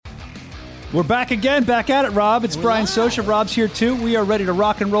We're back again, back at it, Rob. It's Brian Socha. Rob's here, too. We are ready to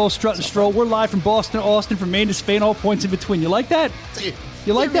rock and roll, strut and stroll. We're live from Boston to Austin, from Maine to Spain, all points in between. You like that?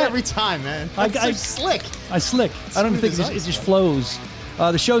 You like that? Every time, man. I slick. I slick. I don't think it just flows.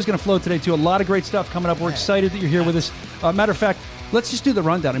 The show's going to flow today, too. A lot of great stuff coming up. We're excited that you're here with us. Matter of fact, let's just do the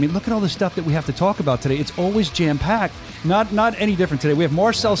rundown. I mean, look at all the stuff that we have to talk about today. It's always jam-packed. Not any different today. We have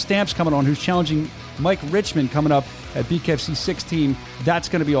Marcel Stamps coming on, who's challenging Mike Richmond coming up at BKFC 16. That's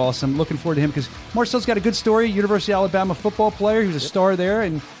going to be awesome. Looking forward to him because Marcel's got a good story. University of Alabama football player. He was a star there,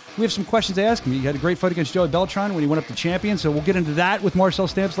 and we have some questions to ask him. He had a great fight against Joey Beltran when he went up to champion, so we'll get into that with Marcel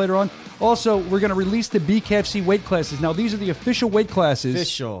Stamps later on. Also, we're going to release the BKFC weight classes. Now, these are the official weight classes.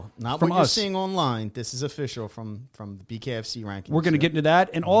 Official. Not what you're seeing online. This is official from the BKFC rankings. We're going to get into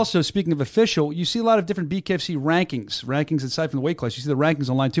that. And also, speaking of official, you see a lot of different BKFC rankings aside from the weight class. You see the rankings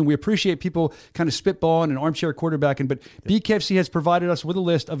online, too. We appreciate people kind of spitballing and armchair quarterbacking, but BKFC has provided us with a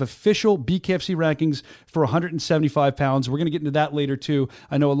list of official BKFC rankings for 175 pounds. We're going to get into that later, too.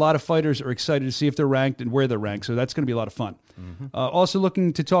 I know a lot of fighters are excited to see if they're ranked and where they're ranked, so that's going to be a lot of fun. Also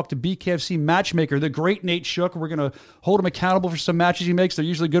looking to talk to BKFC Matchmaker, the great Nate Shook. We're going to hold him accountable for some matches he makes. They're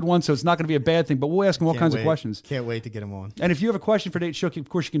usually good ones, so it's not going to be a bad thing, but we'll ask him all kinds of questions. Can't wait to get him on. And if you have a question for Nate Shook, of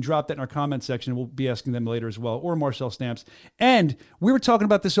course, you can drop that in our comment section. We'll be asking them later as well, or Marcel Stamps. And we were talking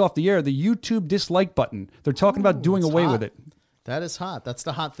about this off the air, the YouTube dislike button. They're talking about doing away with it. That is hot. That's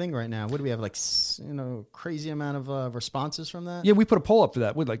the hot thing right now. What do we have, like, crazy amount of responses from that? Yeah, we put a poll up for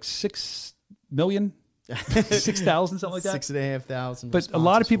that with like 6 million. 6,000, something like that. 6,500. But a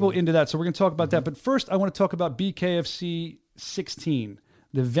lot of people into that, so we're going to talk about that. But first, I want to talk about BKFC 16,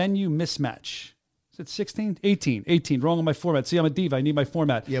 the venue mismatch. Is it 16? 18. Wrong on my format. See, I'm a diva. I need my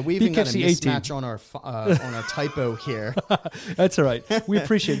format. Yeah, we even got a mismatch on our typo here. That's all right. We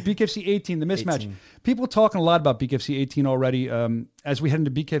appreciate it. BKFC 18, the mismatch. 18. People talking a lot about BKFC 18 already. As we head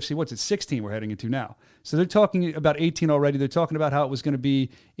into BKFC, what's it, 16 we're heading into now. So they're talking about 18 already. They're talking about how it was going to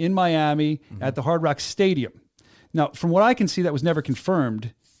be in Miami at the Hard Rock Stadium. Now, from what I can see, that was never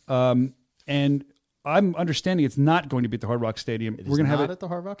confirmed. And I'm understanding it's not going to be at the Hard Rock Stadium. We're going to have it at the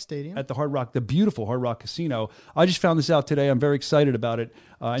Hard Rock Stadium. At the Hard Rock, the beautiful Hard Rock Casino. I just found this out today. I'm very excited about it.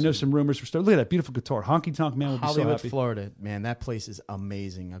 I know some rumors were starting. Look at that beautiful guitar. Honky Tonk Man will be so happy. Hollywood, Florida. Man, that place is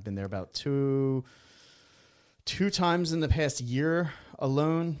amazing. I've been there about two times in the past year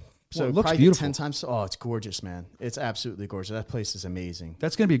alone. So it looks probably beautiful. 10 times. Oh, it's gorgeous, man. It's absolutely gorgeous. That place is amazing.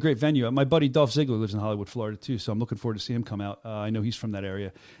 That's going to be a great venue. My buddy Dolph Ziggler lives in Hollywood, Florida, too, so I'm looking forward to see him come out. I know he's from that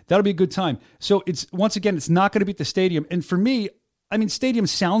area. That'll be a good time. So once again, it's not going to be at the stadium. And for me, I mean, stadium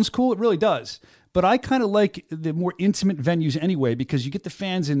sounds cool. It really does. But I kind of like the more intimate venues anyway, because you get the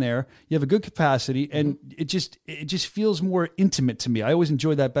fans in there, you have a good capacity, and it just feels more intimate to me. I always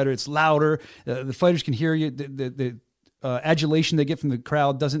enjoy that better. It's louder. The fighters can hear you. The adulation they get from the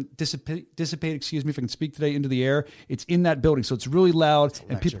crowd doesn't dissipate, excuse me, if I can speak today, into the air. It's in that building, so it's really loud,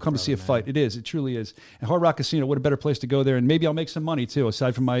 and people come to see a fight. It is. It truly is. And Hard Rock Casino, what a better place to go there, and maybe I'll make some money, too,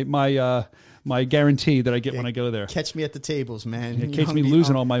 aside from my guarantee that I get when I go there. Catch me at the tables, man. Yeah, catch me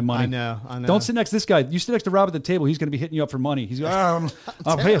losing all my money. I know. Don't sit next to this guy. You sit next to Rob at the table, he's going to be hitting you up for money. He's going,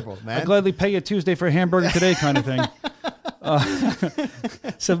 I'll gladly pay you a Tuesday for a hamburger today kind of thing.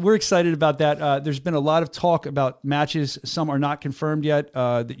 So we're excited about that. There's been a lot of talk about matches. Some are not confirmed yet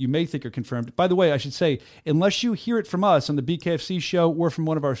that you may think are confirmed. By the way, I should say, unless you hear it from us on the BKFC show or from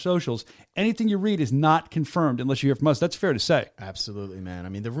one of our socials, anything you read is not confirmed unless you hear from us. That's fair to say. Absolutely, man. I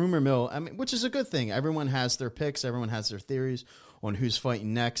mean, the rumor mill, which is a good thing. Everyone has their picks. Everyone has their theories on who's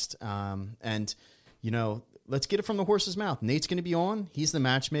fighting next. And, let's get it from the horse's mouth. Nate's going to be on. He's the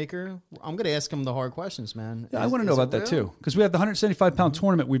matchmaker. I'm going to ask him the hard questions, man. Yeah, I want to know about that, too, because we have the 175-pound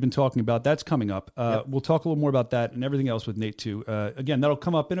tournament we've been talking about. That's coming up. We'll talk a little more about that and everything else with Nate, too. Again, that'll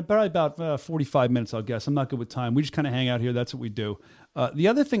come up in probably about 45 minutes, I'll guess. I'm not good with time. We just kind of hang out here. That's what we do. The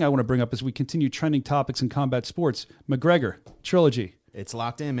other thing I want to bring up as we continue trending topics in combat sports, McGregor trilogy. It's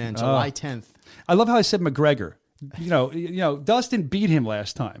locked in, man. July 10th. I love how I said McGregor. Dustin beat him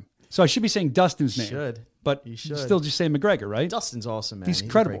last time. So I should be saying Dustin's name. But you still just say McGregor, right? Dustin's awesome, man. He's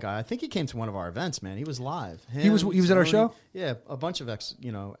incredible. A great guy. I think he came to one of our events, man. He was live. He was at our show? Yeah, a bunch of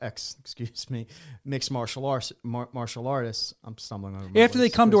mixed martial artists. I'm stumbling over. After they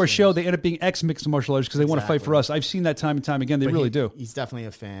come to our show, they end up being ex-mixed martial artists because they want to fight for us. I've seen that time and time again. They really do. He's definitely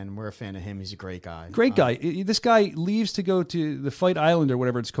a fan. We're a fan of him. He's a great guy. Great guy. This guy leaves to go to the Fight Island or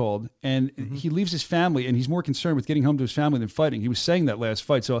whatever it's called, and he leaves his family, and he's more concerned with getting home to his family than fighting. He was saying that last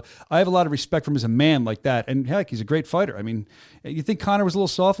fight. So I have a lot of respect for him as a man like that. And heck, he's a great fighter. I mean, you think Conor was a little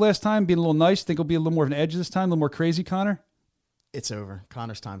soft last time, being a little nice? Think he'll be a little more of an edge this time, a little more crazy, Conor? It's over.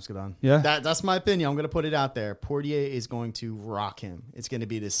 Connor's time's done. Yeah? That's my opinion. I'm going to put it out there. Poirier is going to rock him. It's going to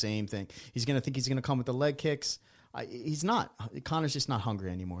be the same thing. He's going to think he's going to come with the leg kicks. He's not. Connor's just not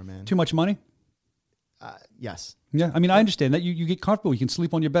hungry anymore, man. Too much money? Yes. Yeah, I mean, I understand that. You get comfortable. You can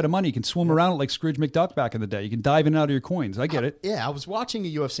sleep on your bed of money. You can swim around it like Scrooge McDuck back in the day. You can dive in and out of your coins. I get it. Yeah, I was watching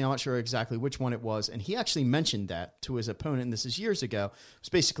a UFC. I'm not sure exactly which one it was, and he actually mentioned that to his opponent. And this is years ago. It was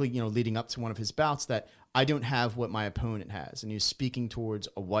basically, leading up to one of his bouts that I don't have what my opponent has, and he was speaking towards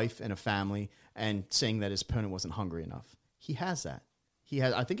a wife and a family and saying that his opponent wasn't hungry enough. He has that.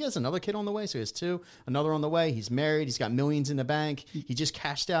 I think he has another kid on the way, so he has two, another on the way. He's married. He's got millions in the bank. He just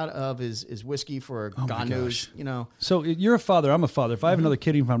cashed out of his whiskey for God knows, So you're a father. I'm a father. If I have another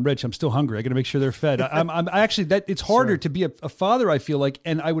kid, even if I'm rich, I'm still hungry. I got to make sure they're fed. I'm actually that it's harder to be a father, I feel like,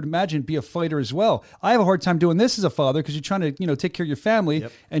 and I would imagine be a fighter as well. I have a hard time doing this as a father because you're trying to, take care of your family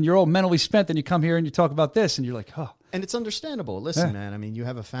and you're all mentally spent. Then you come here and you talk about this and you're like, oh. And it's understandable. Listen, man, I mean, you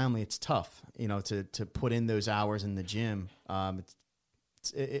have a family. It's tough, to put in those hours in the gym.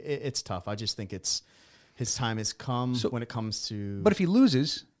 It's tough. I just think his time has come when it comes to. But if he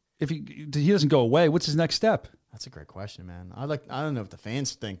loses, if he doesn't go away, what's his next step? That's a great question, man. I don't know what the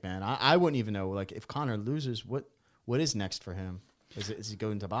fans think, man. I wouldn't even know. Like, if Conor loses, what is next for him? Is he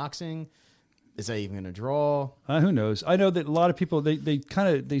going into boxing? Is that even going to draw? Who knows? I know that a lot of people,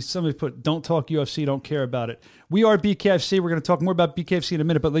 somebody put, don't talk UFC, don't care about it. We are BKFC. We're going to talk more about BKFC in a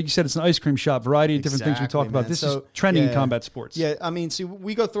minute, but like you said, it's an ice cream shop, variety of different things we talk about. This is trending in combat sports. Yeah, I mean, see,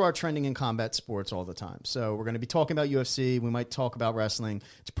 we go through our trending in combat sports all the time. So we're going to be talking about UFC. We might talk about wrestling.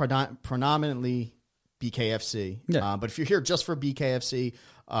 It's predominantly BKFC. Yeah. But if you're here just for BKFC,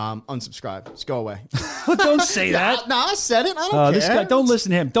 unsubscribe. Just go away. Don't say that. No, I said it. I don't care. This guy, don't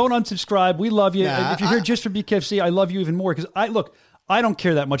listen to him. Don't unsubscribe. We love you. If you're here just for BKFC, I love you even more because I don't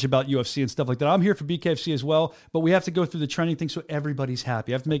care that much about UFC and stuff like that. I'm here for BKFC as well, but we have to go through the trending thing so everybody's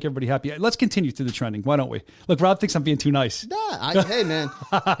happy. I have to make everybody happy. Let's continue through the trending. Why don't we? Look, Rob thinks I'm being too nice. Hey, man.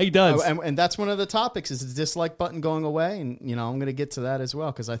 He does. And that's one of the topics is the dislike button going away. And, I'm going to get to that as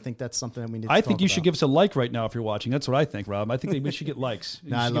well because I think that's something that we need to talk about. I think you should give us a like right now if you're watching. That's what I think, Rob. I think that we should get likes.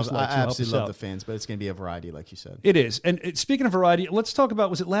 I absolutely love the fans, but it's going to be a variety, like you said. It is. And speaking of variety, let's talk about,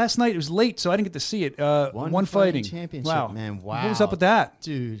 was it last night? It was late, so I didn't get to see it. One fighting championship, wow. Man. Wow. What was up with that?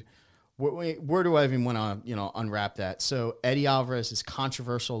 Dude. Where do I even want to, unwrap that? So Eddie Alvarez's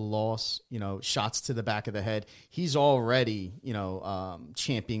controversial loss, shots to the back of the head. He's already,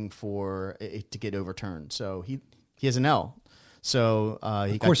 championing for it to get overturned. So he has an L. So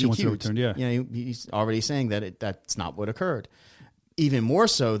he got DQ'd. He wants it overturned. Yeah. He's already saying that that's not what occurred. Even more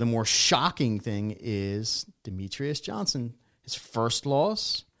so, the more shocking thing is Demetrius Johnson, his first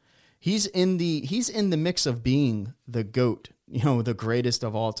loss. He's in the mix of being the GOAT, the greatest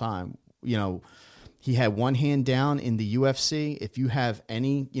of all time. He had one hand down in the UFC. If you have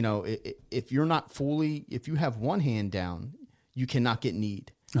any, if you have one hand down, you cannot get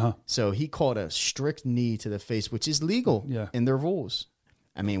kneed. Uh-huh. So he caught a strict knee to the face, which is legal in their rules.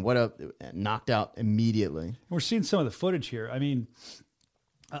 I mean, knocked out immediately. We're seeing some of the footage here. I mean,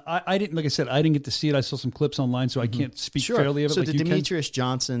 I didn't, like I said, I didn't get to see it. I saw some clips online, so I can't speak fairly of it. So like the Demetrius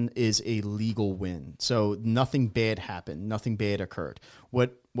Johnson is a legal win. So nothing bad happened. Nothing bad occurred.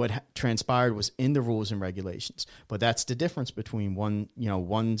 What transpired was in the rules and regulations. But that's the difference between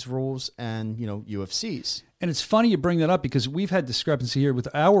one's rules and, UFC's. And it's funny you bring that up because we've had discrepancy here with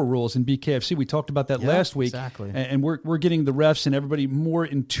our rules in BKFC. We talked about that last week. Exactly. And we're getting the refs and everybody more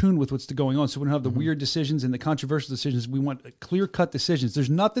in tune with what's going on. So we don't have the weird decisions and the controversial decisions. We want clear-cut decisions. There's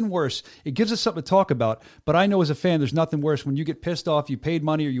nothing worse. It gives us something to talk about. But I know as a fan, there's nothing worse when you get pissed off, you paid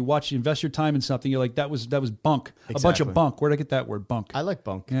money, or you invest your time in something. You're like, that was bunk. Exactly. A bunch of bunk. Where'd I get that word, bunk? I like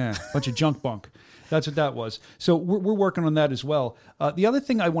bunk. Yeah, a bunch of junk bunk. That's what that was. So we're working on that as well. The other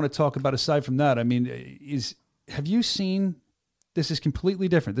thing I want to talk about aside from that, I mean, is... Have you seen, this is completely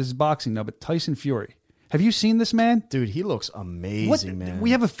different. This is boxing now, but Tyson Fury. Have you seen this man? Dude, he looks amazing, man.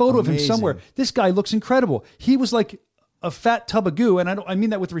 We have a photo of him somewhere. This guy looks incredible. He was like a fat tub of goo, and I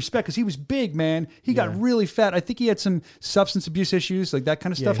mean that with respect because he was big, man. He got really fat. I think he had some substance abuse issues, like that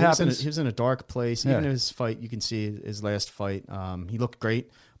kind of stuff happens. He was in a dark place. Even in his fight, you can see his last fight. He looked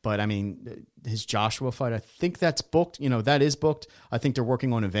great. But, I mean, his Joshua fight, I think that's booked. That is booked. I think they're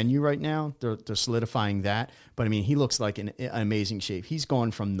working on a venue right now. They're solidifying that. But, I mean, he looks like in amazing shape. He's gone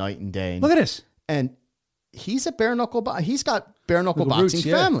from night and day. Look at this. And he's a bare-knuckle he's got bare-knuckle boxing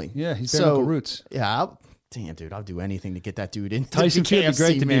family. Yeah, he's bare-knuckle roots. Yeah, damn, dude, I'll do anything to get that dude in. Tyson Fury would be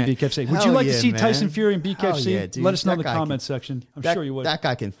great to be in BKFC. Would you like to see Tyson Fury in BKFC? Yeah, dude. Let us know in the comments section. I'm sure you would. That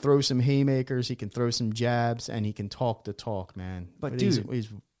guy can throw some haymakers. He can throw some jabs, and he can talk the talk, man. But dude,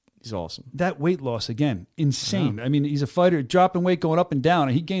 He's awesome. That weight loss, again, insane. I mean, he's a fighter, dropping weight, going up and down,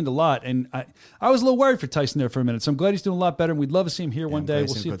 and he gained a lot. And I was a little worried for Tyson there for a minute, so I'm glad he's doing a lot better, and we'd love to see him here one day.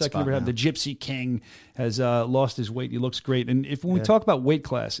 We'll see if that can ever happen. The Gypsy King has lost his weight. He looks great. And when we talk about weight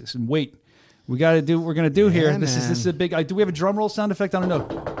classes and weight, we got to do what we're going to do here. This is a big... do we have a drum roll sound effect? I don't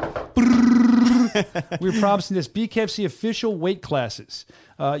know. We're promising this. BKFC official weight classes.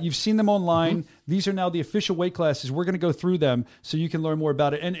 You've seen them online. These are now the official weight classes. We're going to go through them so you can learn more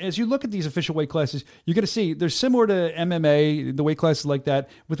about it. And as you look at these official weight classes, you're going to see they're similar to MMA, the weight classes like that,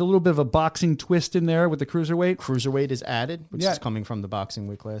 with a little bit of a boxing twist in there with the cruiserweight. Cruiserweight is added, which is coming from the boxing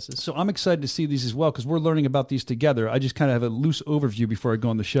weight classes. So I'm excited to see these as well because we're learning about these together. I just kind of have a loose overview before I go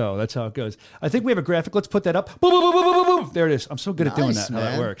on the show. That's how it goes. I think we have a graphic. Let's put that up. Boom, boom, boom, boom, boom, boom. There it is. I'm so good at doing that. Man. How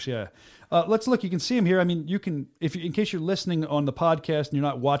that works. Yeah. Let's look. You can see them here. I mean, you can, in case you're listening on the podcast and you're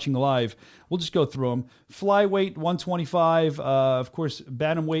not watching live, we'll just go through them. Flyweight 125, of course,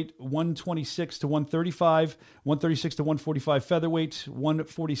 bantamweight 126 to 135, 136 to 145 featherweight,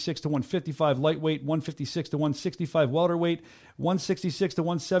 146 to 155 lightweight, 156 to 165 welterweight, 166 to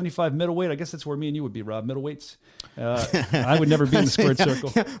 175 middleweight. I guess that's where me and you would be, Rob. Middleweights. I would never be in the squared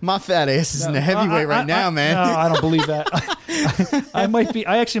circle. My fat ass is in the heavyweight right now, man. No, I don't believe that.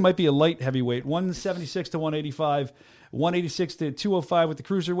 I actually might be a light heavyweight, 176 to 185, 186 to 205 with the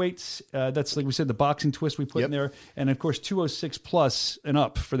cruiserweights. That's, like we said, the boxing twist we put in there. And, of course, 206 plus and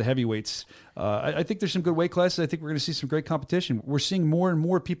up for the heavyweights. I think there's some good weight classes. I think we're going to see some great competition. We're seeing more and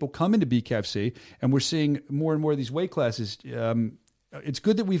more people come into BKFC, and we're seeing more and more of these weight classes. It's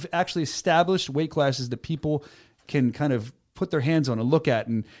good that we've actually established weight classes that people can kind of put their hands on and look at,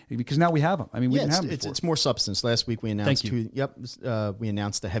 and because now we have them. I mean, we didn't have them before. It's more substance. Last week we announced we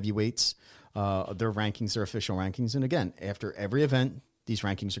announced the heavyweights, their rankings, their official rankings, and again, after every event, these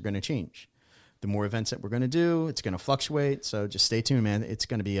rankings are going to change. The more events that we're going to do, it's going to fluctuate. So just stay tuned, man. It's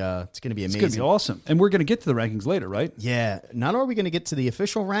going to be amazing. It's going to be awesome, and we're going to get to the rankings later, right? Yeah. Not only are we going to get to the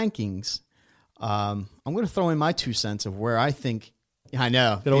official rankings, I'm going to throw in my 2 cents of where I think. I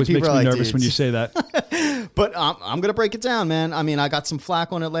know. It always makes me nervous when you say that. But I'm going to break it down, man. I mean, I got some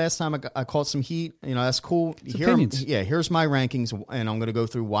flack on it last time. I caught some heat. You know, that's cool. Here's my rankings, and I'm going to go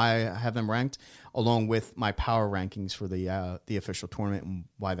through why I have them ranked, along with my power rankings for the official tournament and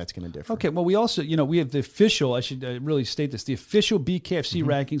why that's going to differ. Okay, well, we also, we have the official, I should really state this, the official BKFC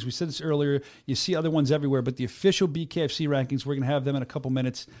rankings. We said this earlier. You see other ones everywhere, but the official BKFC rankings, we're going to have them in a couple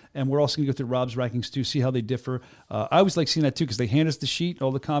minutes, and we're also going to go through Rob's rankings too, see how they differ. I always like seeing that too because they hand us the sheet,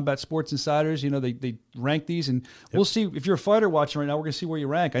 all the Combat Sports Insiders, they rank these, and we'll see. If you're a fighter watching right now, we're going to see where you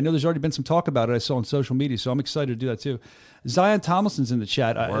rank. I know there's already been some talk about it I saw on social media, so I'm excited to do that too. Zion Tomlinson's in the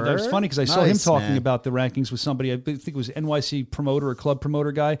chat. That was funny because I saw him talking about the rankings with somebody. I think it was NYC promoter or club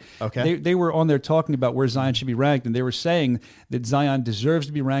promoter guy. Okay. They were on there talking about where Zion should be ranked, and they were saying that Zion deserves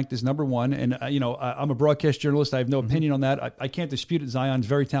to be ranked as number one. And, I'm a broadcast journalist. I have no opinion on that. I can't dispute it. Zion's a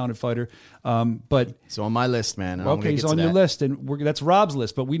very talented fighter. But he's on my list, man. Okay, he's on your list, and that's Rob's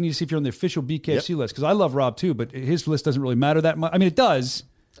list. But we need to see if you're on the official BKFC list because I love Rob too, but his list doesn't really matter that much. I mean, it does.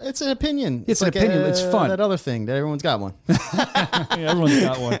 It's an opinion. It's an opinion. It's fun. That other thing that everyone's got one. Yeah, everyone's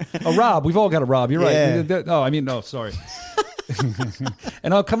got one. A Rob. We've all got a Rob. You're right. No, sorry.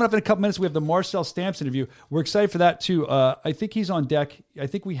 And coming up in a couple minutes, we have the Marcel Stamps interview. We're excited for that too. I think he's on deck. I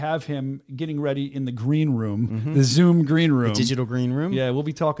think we have him getting ready in the green room, the Zoom green room, the digital green room. Yeah, we'll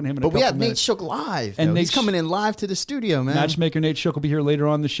be talking to him in a couple minutes. But we have Nate Shook live, and he's coming in live to the studio, man. Matchmaker Nate Shook will be here later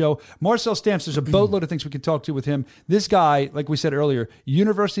on in the show. Marcel Stamps, there's a boatload of things we could talk to with him. This guy, like we said earlier,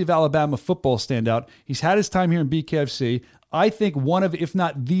 University of Alabama football standout. He's had his time here in BKFC. I think one of, if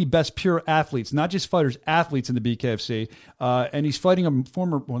not the best pure athletes, not just fighters, athletes in the BKFC. And he's fighting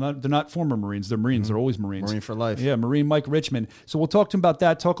they're not former Marines. They're Marines. They're always Marines. Marine for life. Yeah, Marine Mike Richmond. So we'll talk to him about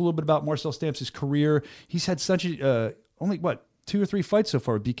that, talk a little bit about Marcel Stamps' career. He's had such only 2 or 3 fights so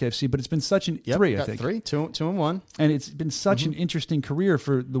far with BKFC, but it's been such an three, I think. 3, 2 and 1. And it's been such an interesting career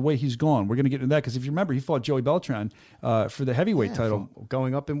for the way he's gone. We're going to get into that because if you remember, he fought Joey Beltran for the heavyweight title.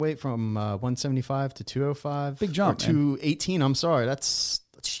 Going up in weight from 175 to 205. Big jump. 218, I'm sorry. That's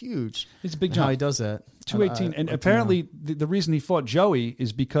huge. It's a big jump. How he does that. 218. And apparently the reason he fought Joey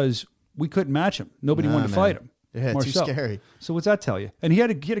is because we couldn't match him. Nobody wanted to fight him. Yeah, Marcel. Too scary. So what's that tell you? And he had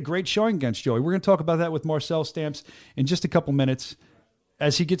a great showing against Joey. We're going to talk about that with Marcel Stamps in just a couple minutes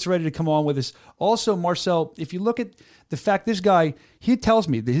as he gets ready to come on with us. Also, Marcel, if you look at the fact this guy, he tells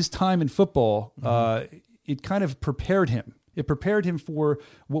me that his time in football, it kind of prepared him It prepared him for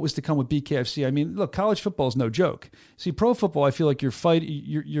what was to come with BKFC. I mean, look, college football is no joke. See, pro football, I feel like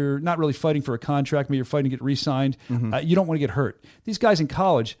you're not really fighting for a contract, but you're fighting to get re-signed. You don't want to get hurt. These guys in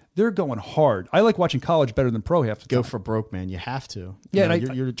college, they're going hard. I like watching college better than pro half the time. Go for broke, man. You have to. Yeah,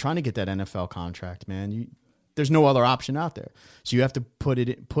 you're trying to get that NFL contract, man. There's no other option out there. So you have to put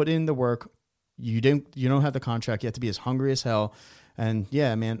in the work. You don't have the contract. You have to be as hungry as hell. And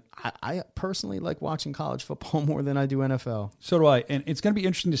yeah, man, I personally like watching college football more than I do NFL. So do I. And it's going to be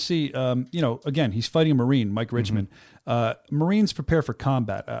interesting to see, again, he's fighting a Marine, Mike Richmond. Marines prepare for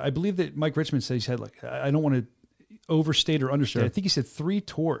combat. I believe that Mike Richmond said, he said, like, I don't want to overstate or understate. Sure. I think he said 3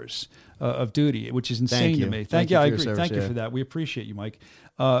 tours of duty, which is insane to me. Thank you. I agree. Service, Thank you for that. We appreciate you, Mike.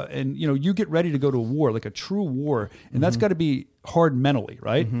 And you get ready to go to a war, like a true war, and that's got to be hard mentally,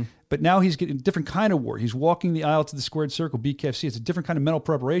 right? But now he's getting a different kind of war. He's walking the aisle to the squared circle, BKFC. It's a different kind of mental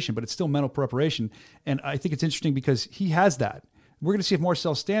preparation, but it's still mental preparation. And I think it's interesting because he has that. We're going to see if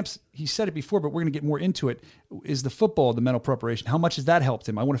Marcel Stamps, he said it before, but we're going to get more into it, is the football, the mental preparation. How much has that helped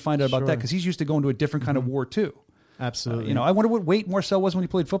him? I want to find out about that because he's used to going to a different kind of war too. Absolutely. I wonder what weight Marcel was when he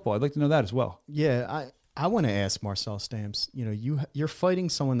played football. I'd like to know that as well. Yeah, I want to ask Marcel Stamps, you're fighting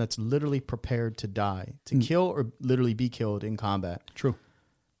someone that's literally prepared to die, to kill or literally be killed in combat. True.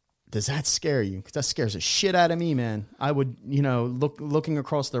 Does that scare you? Because that scares the shit out of me, man. I would, looking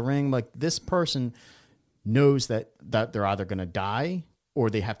across the ring, like this person knows that they're either going to die or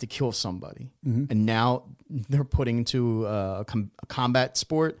they have to kill somebody. And now they're putting into a combat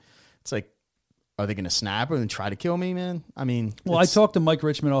sport. It's like, are they going to snap or then try to kill me, man? I mean, I talked to Mike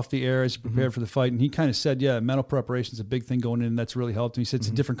Richmond off the air as he prepared for the fight, and he kind of said, yeah, mental preparation is a big thing going in, and that's really helped him. He said it's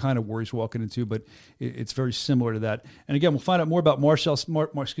a different kind of war he's walking into, but it's very similar to that. And again, we'll find out more about Marcel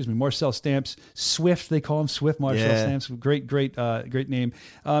Stamps. Swift, they call him Swift Marcel Stamps. Great name.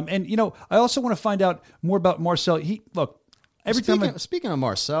 And I also want to find out more about Marcel. Speaking of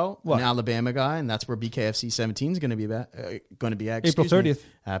Marcel, an Alabama guy, and that's where BKFC 17 is going to be at. April 30th.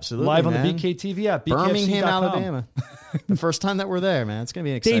 Absolutely, live man. on the BKTV app. Birmingham, Alabama. The first time that we're there, man. It's going to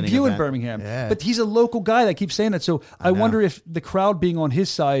be an exciting debut event. in Birmingham. Yeah. But he's a local guy that keeps saying that. So I wonder if the crowd being on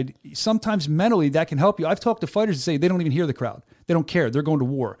his side, sometimes mentally that can help you. I've talked to fighters that say they don't even hear the crowd. They don't care. They're going to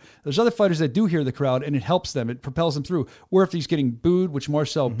war. There's other fighters that do hear the crowd, and it helps them. It propels them through. Or if he's getting booed, which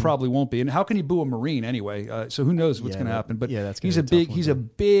Marcel probably won't be. And how can he boo a Marine anyway? So who knows what's going to happen? But he's a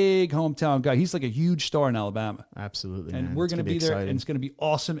big hometown guy. He's like a huge star in Alabama. Absolutely, and man. we're going to be there, and it's going to be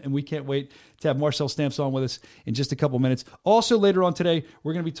awesome. And we can't wait to have Marcel Stamps on with us in just a couple minutes. Also, later on today,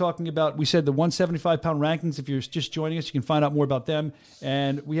 we're going to be talking about, we said the 175-pound rankings. If you're just joining us, you can find out more about them.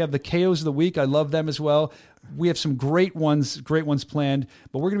 And we have the KOs of the week. I love them as well. We have some great ones planned,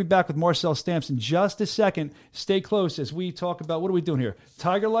 but we're going to be back with Marcel Stamps in just a second. Stay close as we talk about, what are we doing here?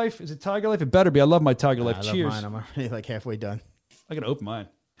 Tiger Life? Is it Tiger Life? It better be. I love my Tiger Life. Cheers. I love mine. I'm already like halfway done. I got to open mine.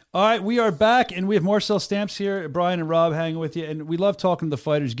 All right, we are back, and we have Marcel Stamps here, Brian and Rob hanging with you, and we love talking to the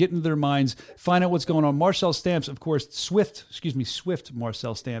fighters, get into their minds, find out what's going on. Marcel Stamps, of course, Swift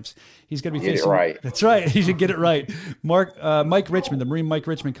Marcel Stamps. He's going to be facing... Get it right. That's right. He should get it right. Mike Richmond, the Marine Mike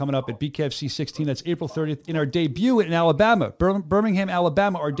Richmond, coming up at BKFC 16. That's April 30th in our debut in Alabama, Birmingham,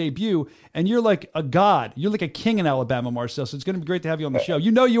 Alabama, our debut, and you're like a god. You're like a king in Alabama, Marcel, so it's going to be great to have you on the show.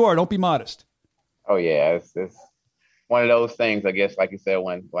 You know you are. Don't be modest. Oh, yeah. It's one of those things, I guess, like you said,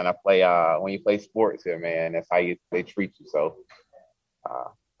 when you play sports here, man, that's how they treat you. So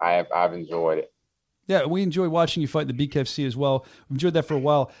I've enjoyed it. Yeah, we enjoy watching you fight in the BKFC as well. We've enjoyed that for a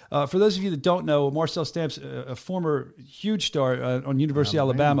while. For those of you that don't know, Marcel Stamps, a former huge star on University of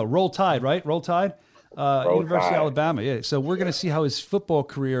Alabama. Roll Tide, right? Roll Tide? University of Alabama, yeah. So we're going to see how his football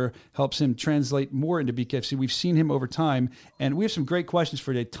career helps him translate more into BKFC. We've seen him over time, and we have some great questions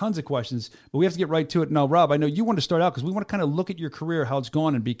for today, tons of questions, but we have to get right to it. Now, Rob, I know you want to start out because we want to kind of look at your career, how it's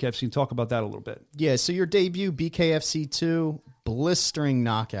gone in BKFC, and talk about that a little bit. Yeah, so your debut, BKFC 2, blistering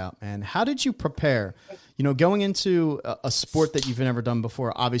knockout, man. How did you prepare? Going into a sport that you've never done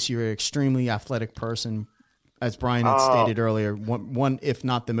before, obviously you're an extremely athletic person. As Brian had stated earlier, one if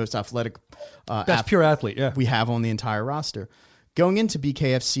not the most athletic pure athlete, yeah, we have on the entire roster. Going into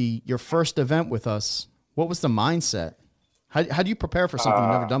BKFC, your first event with us, what was the mindset? How do you prepare for something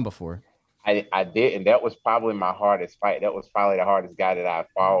you've never done before? I did, and that was probably my hardest fight. That was probably the hardest guy that I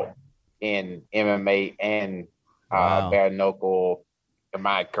fought in MMA and bare knuckle in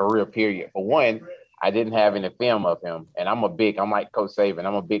my career period. For one, I didn't have any film of him, and I'm like Coach Saban.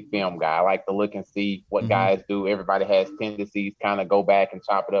 I'm a big film guy. I like to look and see what guys do. Everybody has tendencies, kind of go back and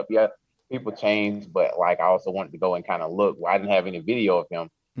chop it up. Yeah, people change, but like I also wanted to go and kind of look. I didn't have any video of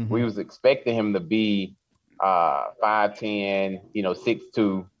him. We was expecting him to be 5'10",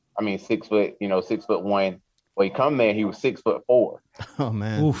 6'2". 6 foot, 6'1", Well, he come there, he was 6'4". Oh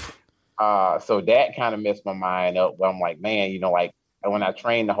man. Oof. So that kind of messed my mind up. But I'm like, man, like when I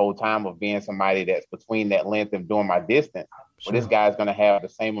trained the whole time of being somebody that's between that length and doing my distance, well, this guy's going to have the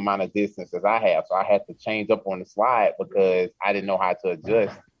same amount of distance as I have. So I had to change up on the slide because I didn't know how to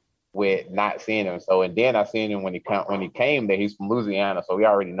adjust with not seeing him. So, and then I seen him when he came there. He's from Louisiana. So we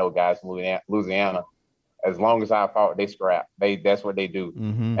already know guys from Louisiana. As long as I fought, they scrap. That's what they do.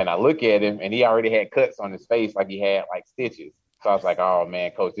 Mm-hmm. And I look at him, and he already had cuts on his face, like he had like stitches. So I was like, "Oh man,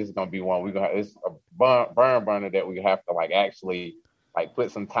 coach, this is gonna be one. We're gonna have this a burn burner that we have to like actually like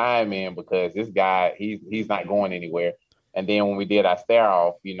put some time in because this guy, he's not going anywhere." And then when we did our stare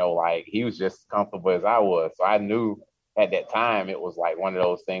off, like he was just as comfortable as I was. So I knew at that time it was like one of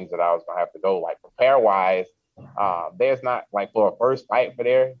those things that I was gonna have to go like prepare wise. There's not like for a first fight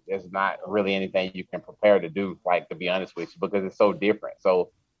there's not really anything you can prepare to do, like to be honest with you, because it's so different. So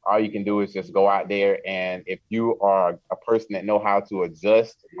all you can do is just go out there, and if you are a person that know how to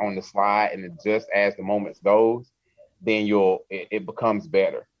adjust on the slide and adjust as the moments goes, then it becomes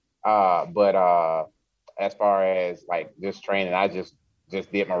better. But as far as like just training, I just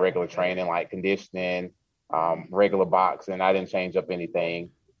did my regular training, like conditioning, regular boxing. I didn't change up anything.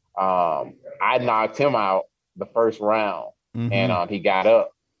 I knocked him out the first round, mm-hmm. and he got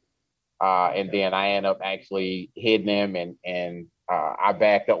up, and then I ended up actually hitting him, and I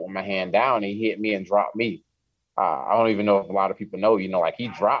backed up with my hand down, and he hit me and dropped me. I don't even know if a lot of people know, like he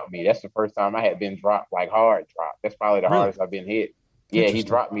dropped me. That's the first time I had been dropped, like hard drop. That's probably the hardest I've been hit. Yeah, he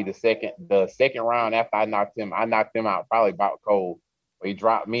dropped me the second round after I knocked him out probably about cold. But he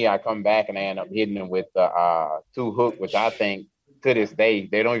dropped me. I come back and I end up hitting him with the 2 hook, which I think to this day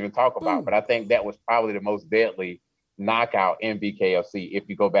they don't even talk about. But I think that was probably the most deadly knockout in BKFC if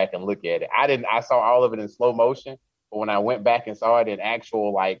you go back and look at it. I saw all of it in slow motion, but when I went back and saw it in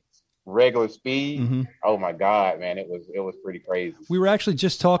actual like regular speed, mm-hmm. Oh my God, man, it was pretty crazy. We were actually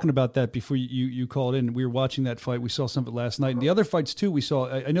just talking about that before you called in. We were watching that fight. We saw some of it last night, and the other fights too. We saw.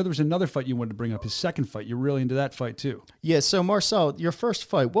 I know there was another fight you wanted to bring up. His second fight. You're really into that fight too. Yeah. So Marcel, your first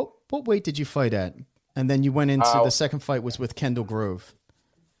fight, what weight did you fight at? And then you went into the second fight was with Kendall Grove.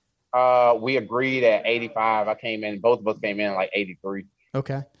 We agreed at 85. Both of us came in like 83.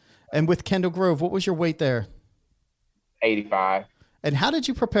 Okay. And with Kendall Grove, what was your weight there? 85. And how did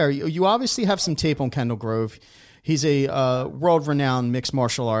you prepare? You obviously have some tape on Kendall Grove. He's a world-renowned mixed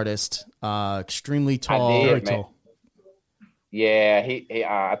martial artist, extremely tall. Very tall. Yeah,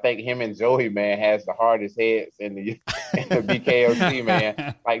 I think him and Joey, man, has the hardest heads in the BKFC,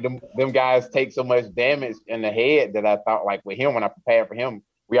 man. Like them guys take so much damage in the head that I thought, like with him, when I prepared for him,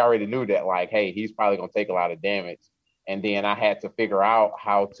 we already knew that, like, hey, he's probably gonna take a lot of damage. And then I had to figure out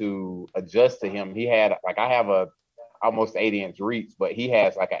how to adjust to him. He had I have a almost 80-inch reach, but he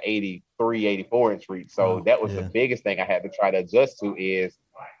has like an 83, 84-inch reach. So that was the biggest thing I had to try to adjust to is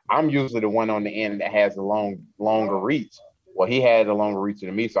I'm usually the one on the end that has the longer reach. Well, he had a longer reach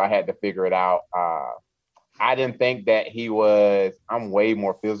than me, so I had to figure it out. I didn't think that I'm way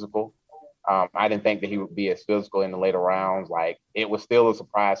more physical. I didn't think that he would be as physical in the later rounds. Like, it was still a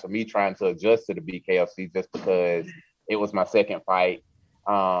surprise for me trying to adjust to the BKFC just because it was my second fight.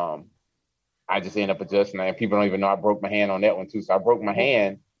 I just ended up adjusting, and people don't even know I broke my hand on that one too. So I broke my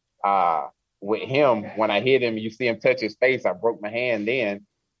hand with him. When I hit him, you see him touch his face. I broke my hand then,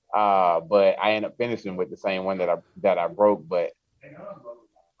 but I ended up finishing with the same one that I broke. But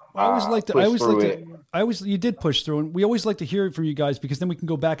you did push through, and we always like to hear it from you guys because then we can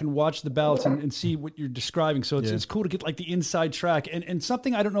go back and watch the bouts and see what you're describing. So it's cool to get like the inside track and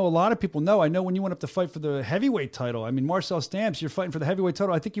something I don't know a lot of people know. I know when you went up to fight for the heavyweight title, I mean, Marcel Stamps, you're fighting for the heavyweight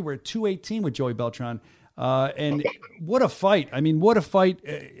title. I think you were at 218 with Joey Beltran. And what a fight. I mean, what a fight.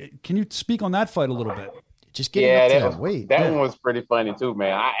 Can you speak on that fight a little bit? Just getting up to that weight. That one was pretty funny too,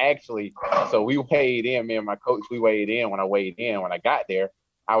 man. So we weighed in, me and my coach, we weighed in. When I got there,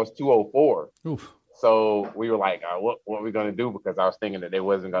 I was 204. Oof. So we were like, what are we going to do? Because I was thinking that they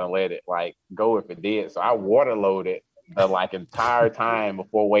wasn't going to let it like go if it did. So I water loaded the like entire time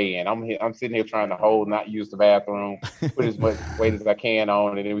before weigh-in. I'm sitting here trying to hold, not use the bathroom, put as much weight as I can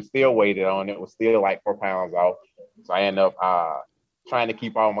on, and it was still weighted on. It was still like 4 pounds off. So I ended up trying to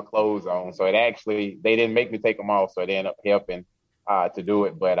keep all my clothes on. So they didn't make me take them off. So it ended up helping to do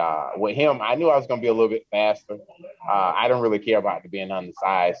it. But with him, I knew I was going to be a little bit faster. I don't really care about being on the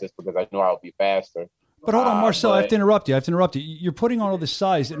size just because I knew I would be faster. But hold on, Marcel, I have to interrupt you. You're putting on all this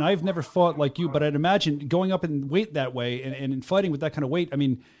size, and I've never fought like you, but I'd imagine going up in weight that way and fighting with that kind of weight, I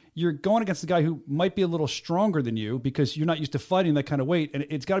mean, you're going against a guy who might be a little stronger than you because you're not used to fighting that kind of weight, and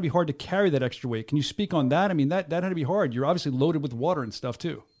it's got to be hard to carry that extra weight. Can you speak on that? I mean, that had to be hard. You're obviously loaded with water and stuff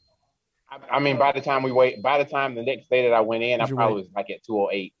too. I mean, by the time the next day that I went in, I probably was like at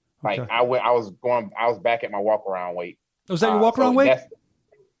 208. Like Okay. I was back at my walk around weight. Was that your walk around weight?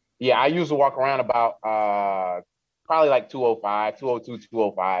 Yeah, I used to walk around about probably like 205, 202,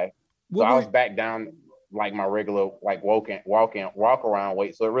 205. So I was back down like my regular like walk around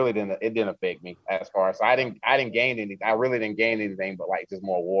weight. So it didn't affect me as far as, so I didn't gain anything. I really didn't gain anything but like just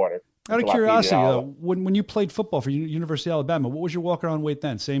more water. Out of curiosity, when you played football for University of Alabama, what was your walk around weight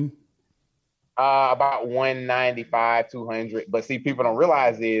then? Same? About 195, 200. But see, people don't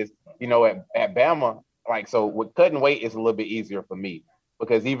realize is, at Bama, like, so with cutting weight is a little bit easier for me,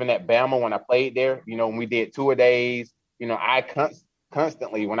 because even at Bama, when I played there, when we did 2 a days, I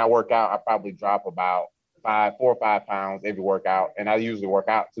constantly, when I work out, I probably drop about 4 or 5 pounds every workout. And I usually work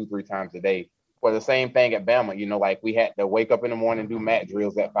out 2-3 times a day. For the same thing at Bama, like we had to wake up in the morning, do mat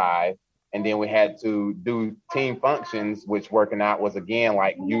drills at 5. And then we had to do team functions, which working out was again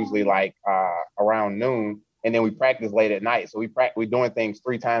like usually like around noon. And then we practice late at night. So we're doing things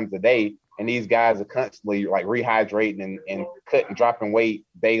 3 times a day. And these guys are constantly like rehydrating and cutting, dropping weight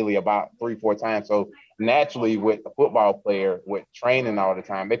daily about 3-4 times. So naturally, with a football player with training all the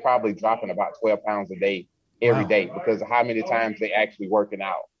time, they probably dropping about 12 pounds a day every day, because of how many times they actually working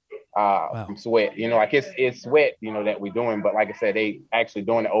out. From sweat, like it's sweat, that we're doing, but like I said, they actually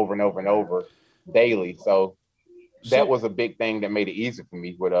doing it over and over and over daily. So that was a big thing that made it easy for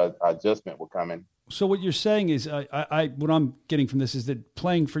me with adjustment with coming. So what you're saying is, what I'm getting from this is that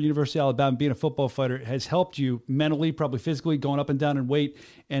playing for University of Alabama, being a football fighter, has helped you mentally, probably physically, going up and down in weight.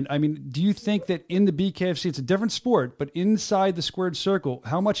 And I mean, do you think that in the BKFC, it's a different sport, but inside the squared circle,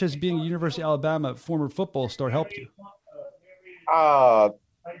 how much has being a University of Alabama former football star helped you?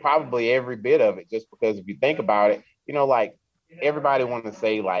 Probably every bit of it, just because if you think about it, like everybody wants to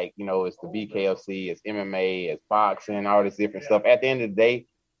say like, it's the BKFC, it's MMA, it's boxing, all this different stuff. At the end of the day,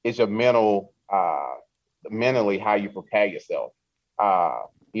 it's your mentally how you prepare yourself.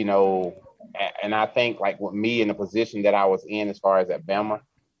 And I think like with me in the position that I was in as far as at Bama,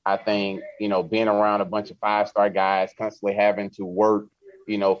 I think, being around a bunch of 5-star guys, constantly having to work,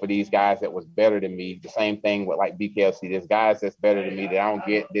 for these guys that was better than me. The same thing with like BKFC. There's guys that's better than me that I don't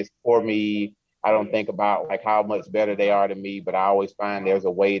get this for me. I don't think about like how much better they are than me, but I always find there's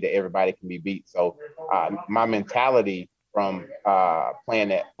a way that everybody can be beat. So my mentality from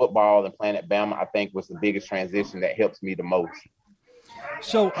playing at football and playing at Bama, I think was the biggest transition that helps me the most.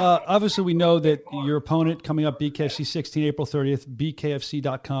 So obviously we know that your opponent coming up, BKFC 16, April 30th,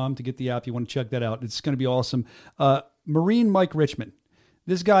 bkfc.com to get the app. You want to check that out. It's going to be awesome. Marine Mike Richmond.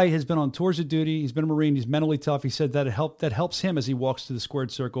 This guy has been on tours of duty. He's been a Marine. He's mentally tough. He said that helps him as he walks to the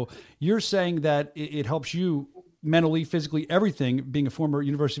squared circle. You're saying that it helps you mentally, physically, everything, being a former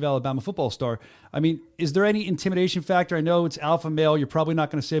University of Alabama football star. I mean, is there any intimidation factor? I know it's alpha male. You're probably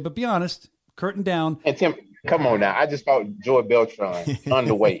not going to say it, but be honest, curtain down. And Tim, come on now. I just fought Joy Beltran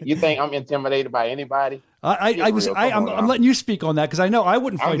underweight. You think I'm intimidated by anybody? I'm letting you speak on that because I know I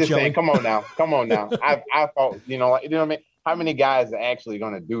wouldn't fight Joey. I'm just saying, come on now. I fought, you know what I mean? How many guys are actually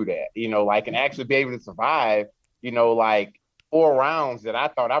going to do that, and actually be able to survive, like 4 rounds that I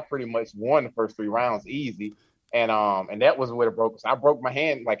thought I pretty much won the first 3 rounds easy. And that was what it broke. So I broke my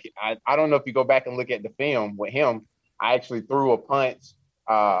hand. Like, I don't know if you go back and look at the film with him, I actually threw a punch,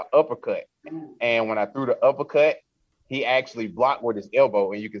 uppercut. And when I threw the uppercut, he actually blocked with his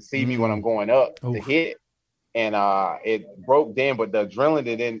elbow, and you can see me when I'm going up to hit. And it broke then, but the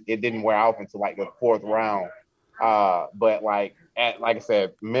adrenaline, it didn't wear off until like the 4th round. But like I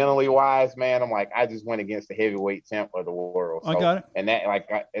said, mentally wise, man, I'm like, I just went against the heavyweight champ of the world. So, I got it. And that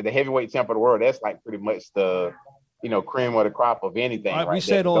the heavyweight champ of the world, that's like pretty much the, cream of the crop of anything. We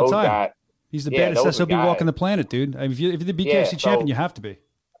say it all the time. He's the baddest SOB walking the planet, dude. I mean, if you're the BKFC champion, you have to be.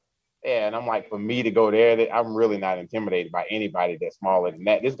 Yeah, and I'm like, for me to go there, I'm really not intimidated by anybody that's smaller than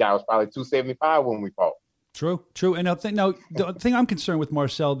that. This guy was probably 275 when we fought. True. And the thing I'm concerned with,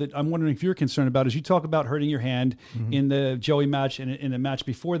 Marcel, that I'm wondering if you're concerned about is you talk about hurting your hand in the Joey match and in the match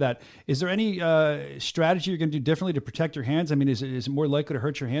before that. Is there any strategy you're going to do differently to protect your hands? I mean, is it more likely to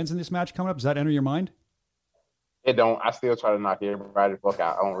hurt your hands in this match coming up? Does that enter your mind? It don't. I still try to knock everybody the fuck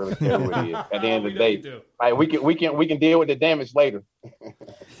out. I don't really care who it is. At the end of the day, like we can deal with the damage later.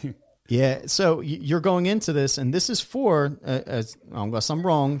 Yeah, so you're going into this, and this is for, unless I'm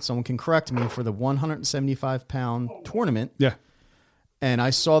wrong, someone can correct me, for the 175-pound tournament. Yeah. And I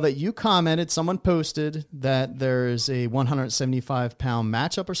saw that you commented, someone posted that there's a 175-pound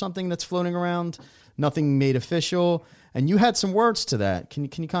matchup or something that's floating around, nothing made official, and you had some words to that. Can you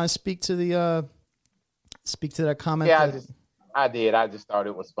kind of speak to that comment? Yeah, I did. I just thought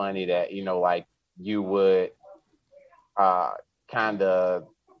it was funny that, like you would kind of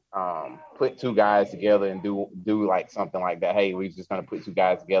put two guys together and do like something like that. Hey, we're just going to put two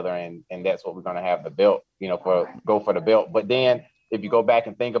guys together and that's what we're going to have the belt, go for the belt. But then if you go back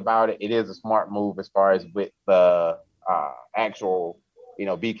and think about it, it is a smart move as far as with the actual,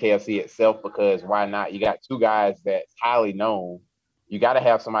 BKFC itself, because why not? You got two guys that's highly known. You got to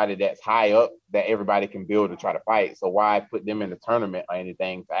have somebody that's high up that everybody can build to try to fight. So why put them in the tournament or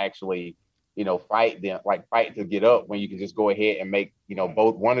anything to actually, fight them, like fight to get up, when you can just go ahead and make,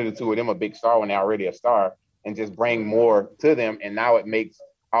 both one of the two of them a big star when they're already a star, and just bring more to them. And now it makes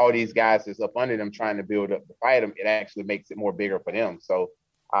all these guys that's up under them trying to build up to fight them, it actually makes it more bigger for them. So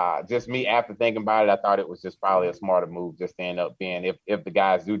just me, after thinking about it, I thought it was just probably a smarter move just to end up being, if the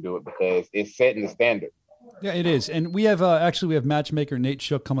guys do it, because it's setting the standard. Yeah, it is. And we have we have Matchmaker Nate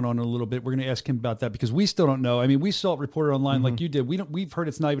Shook coming on in a little bit. We're going to ask him about that because we still don't know. I mean, we saw it reported online like you did. We've heard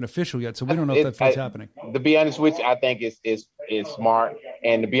it's not even official yet, so we don't know if that fight's happening. To be honest with you, I think it's smart.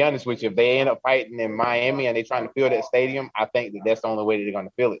 And to be honest with you, if they end up fighting in Miami and they're trying to fill that stadium, I think that's the only way that they're going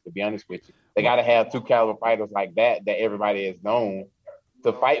to fill it, to be honest with you. They got to have two caliber fighters like that everybody is known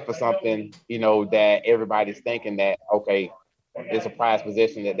to fight for something, that everybody's thinking that, okay, it's a prize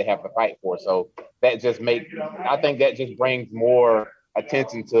position that they have to fight for. So I think that just brings more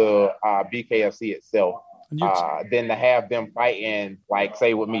attention to BKFC itself than to have them fighting, like,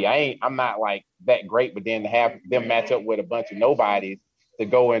 say with me. I'm not like that great, but then to have them match up with a bunch of nobodies to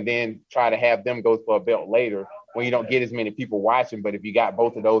go and then try to have them go for a belt later when you don't get as many people watching. But if you got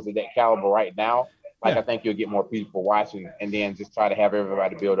both of those at that caliber right now, I think you'll get more people watching, and then just try to have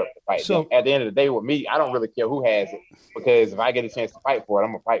everybody build up to fight. So at the end of the day, with me, I don't really care who has it, because if I get a chance to fight for it,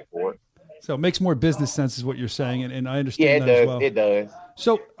 I'm gonna fight for it. So it makes more business sense, is what you're saying, and I understand that as well. It does.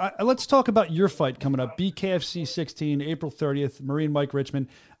 So let's talk about your fight coming up, BKFC 16, April 30th, Marine Mike Richmond.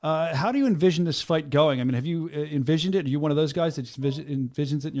 How do you envision this fight going? I mean, have you envisioned it? Are you one of those guys that just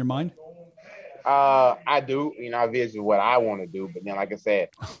envisions it in your mind? I do, I vision what I want to do, but then, like I said,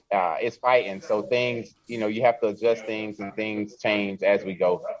 it's fighting. So things, you have to adjust things, and things change as we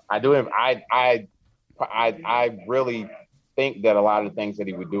go. I really think that a lot of the things that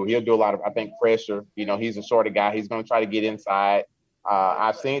he would do, he'll do a lot of, I think, pressure. He's a shorter guy. He's going to try to get inside.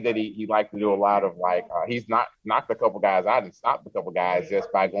 I've seen that he likes to do a lot of he's knocked a couple guys out and stopped a couple guys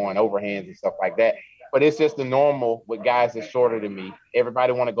just by going overhands and stuff like that. But it's just the normal with guys that's shorter than me.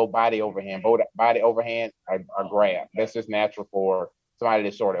 Everybody want to go body overhand. Body overhand or grab. That's just natural for somebody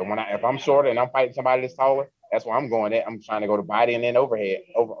that's shorter. And if I'm shorter and I'm fighting somebody that's taller, that's where I'm going at. I'm trying to go to body and then overhead,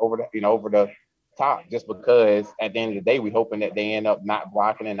 over the top, just because at the end of the day, we're hoping that they end up not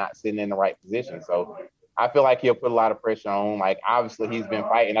blocking and not sitting in the right position. So I feel like he'll put a lot of pressure on. Like, obviously he's been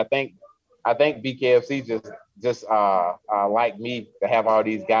fighting. I think BKFC just like me, to have all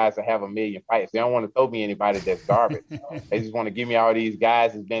these guys to have a million fights. They don't want to throw me anybody that's garbage. They just want to give me all these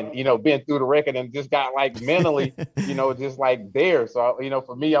guys that's been through the record and just got like mentally, just like there. So,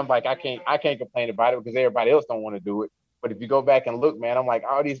 for me, I'm like, I can't complain about it because everybody else don't want to do it. But if you go back and look, man, I'm like,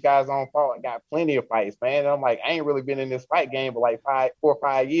 all these guys on fault got plenty of fights, man. And I'm like, I ain't really been in this fight game for like 4 or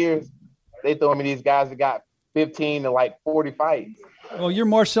 5 years. They throwing me these guys that got 15 to like 40 fights. Well, you're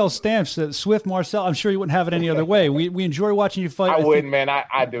Marcel Stamps, Swift Marcel. I'm sure you wouldn't have it any other way. We enjoy watching you fight. I wouldn't, man.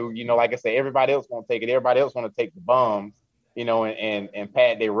 I do. Like I say, everybody else won't take it. Everybody else want to take the bums, and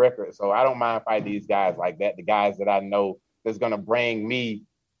pad their record. So I don't mind fighting these guys like that. The guys that I know that's going to bring the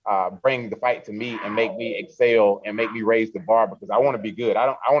fight to me and make me excel and make me raise the bar, because I want to be good.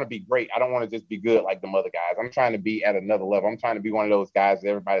 I want to be great. I don't want to just be good like the other guys. I'm trying to be at another level. I'm trying to be one of those guys that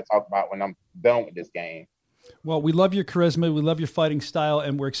everybody talk about when I'm done with this game. Well, we love your charisma. We love your fighting style,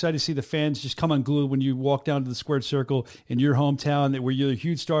 and we're excited to see the fans just come unglued when you walk down to the squared circle in your hometown, where you're a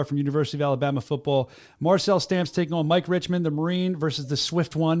huge star from University of Alabama football. Marcel Stamps taking on Mike Richmond, the Marine versus the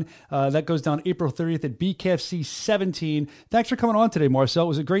Swift one. That goes down April 30th at BKFC 17. Thanks for coming on today, Marcel. It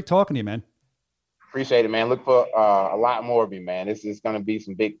was a great talking to you, man. Appreciate it, man. Look for a lot more of you, man. This is going to be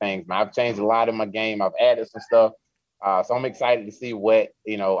some big things, man. I've changed a lot in my game. I've added some stuff. So I'm excited to see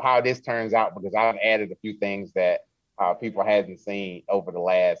how this turns out, because I've added a few things that people hasn't seen over the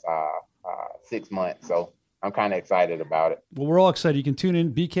last 6 months. So I'm kind of excited about it. Well, we're all excited. You can tune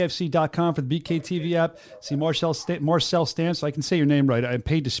in BKFC.com for the BKTV app. See Marcel Stamps. I can say your name right. I'm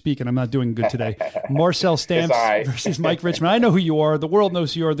paid to speak, and I'm not doing good today. Marcel Stamps versus Mike Richmond. I know who you are. The world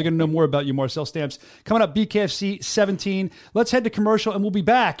knows who you are. They're going to know more about you, Marcel Stamps. Coming up, BKFC 17. Let's head to commercial, and we'll be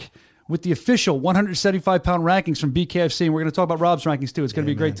back with the official 175-pound rankings from BKFC. And we're going to talk about Rob's rankings, too. It's going to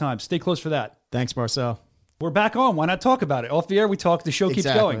be a great time. Stay close for that. Thanks, Marcel. We're back on. Why not talk about it? Off the air, we talk. The show keeps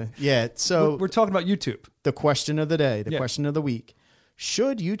going. Yeah. So we're talking about YouTube. The question of the day, question of the week.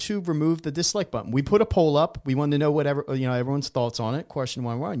 Should YouTube remove the dislike button? We put a poll up. We wanted to know whatever, everyone's thoughts on it. Question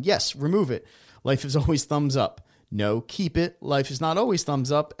 1. Yes, remove it. Life is always thumbs up. No, keep it. Life is not always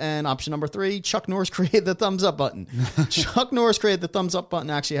thumbs up. And option number 3, Chuck Norris created the thumbs up button. Chuck Norris created the thumbs up button.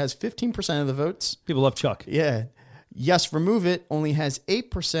 Actually has 15% of the votes. People love Chuck. Yeah. Yes, remove it only has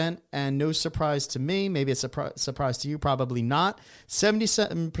 8%, and no surprise to me. Maybe it's a surprise to you. Probably not.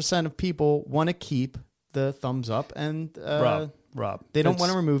 77% of people want to keep the thumbs up, and Rob, they don't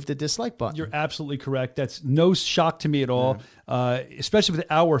want to remove the dislike button. You're absolutely correct. That's no shock to me at all, especially with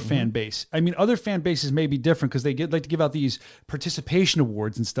our fan base. I mean, other fan bases may be different because they like to give out these participation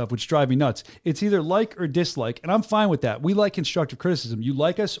awards and stuff, which drive me nuts. It's either like or dislike, and I'm fine with that. We like constructive criticism. You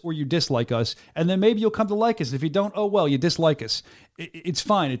like us or you dislike us, and then maybe you'll come to like us. If you don't, oh well, you dislike us. It's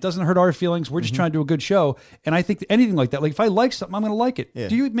fine. It doesn't hurt our feelings. We're just trying to do a good show, and I think anything like that, like if I like something, I'm going to like it. Yeah.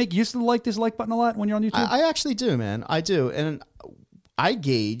 Do you make use of the dislike button a lot when you're on YouTube? I actually do, man. I do, and I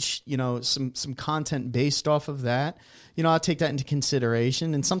gauge, some content based off of that. I'll take that into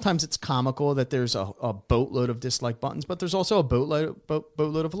consideration. And sometimes it's comical that there's a boatload of dislike buttons, but there's also a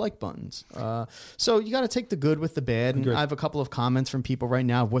boatload of like buttons. So you got to take the good with the bad. And I have a couple of comments from people right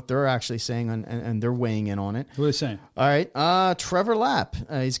now, what they're actually saying, and they're weighing in on it. What are they saying? All right. Trevor Lapp,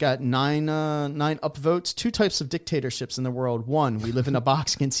 he's got nine upvotes. 2 types of dictatorships in the world. 1, we live in a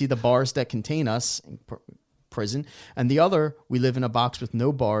box and can see the bars that contain us. Prison. And the other, we live in a box with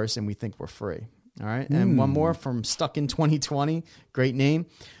no bars and we think we're free. All right. And one more from Stuck in 2020. Great name.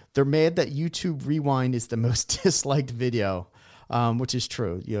 They're mad that YouTube Rewind is the most disliked video, which is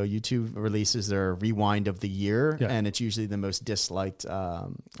true. YouTube releases their Rewind of the year, and it's usually the most disliked video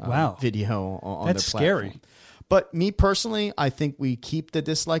on their platform. That's scary. But me personally, I think we keep the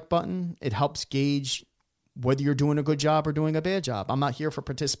dislike button. It helps gauge whether you're doing a good job or doing a bad job. I'm not here for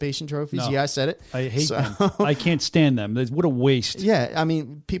participation trophies. No, yeah, I said it. I hate them. I can't stand them. What a waste. Yeah, I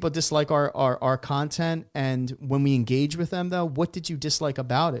mean, people dislike our content, and when we engage with them, though, what did you dislike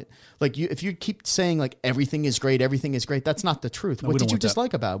about it? Like, if you keep saying, like, everything is great, that's not the truth. No, what did you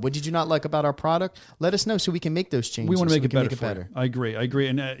dislike about it? What did you not like about our product? Let us know so we can make those changes. We want to make it better. I agree.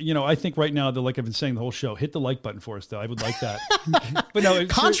 And, I think right now, like I've been saying the whole show, hit the like button for us, though. I would like that. But no,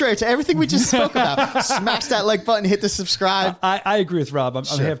 contrary to everything we just spoke about, smash that like button, hit the subscribe. I agree with Rob. I'm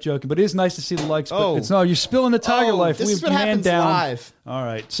half joking, but it is nice to see the likes. But it's you're spilling the Tiger Life. This is what happens down. Live. All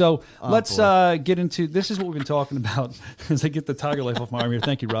right, so let's get into this. Is what we've been talking about as I get the Tiger Life off my arm here.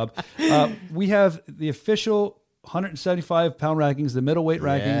 Thank you, Rob. We have the official 175-pound rankings, the middleweight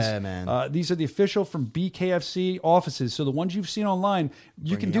rankings. Yeah, man. These are the official from BKFC offices. So the ones you've seen online,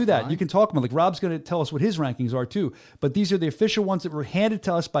 you can do that. You can talk about. Like Rob's going to tell us what his rankings are too. But these are the official ones that were handed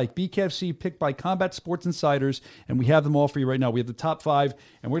to us by BKFC, picked by Combat Sports Insiders, and we have them all for you right now. We have the top 5,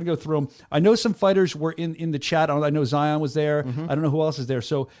 and we're going to go through them. I know some fighters were in the chat. I know Zion was there. I don't know who else is there.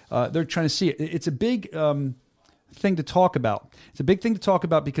 So they're trying to see it. It's a big thing to talk about. It's a big thing to talk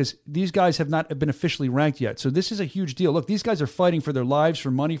about because these guys have not been officially ranked yet. So this is a huge deal. Look, these guys are fighting for their lives,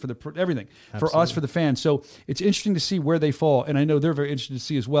 for money, for everything, for us, for the fans. So it's interesting to see where they fall, and I know they're very interested to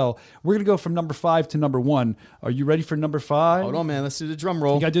see as well. We're going to go from number 5 to number 1. Are you ready for number 5? Hold on, man. Let's do the drum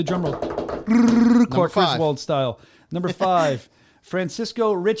roll. You got to do the drum roll. Clark Griswold style. Number 5,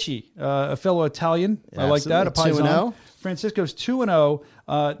 Francisco Ricci, a fellow Italian. I like that. A Paisano. Francisco's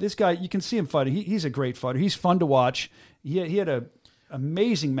 2-0. This guy, you can see him fighting. He's a great fighter. He's fun to watch. He had a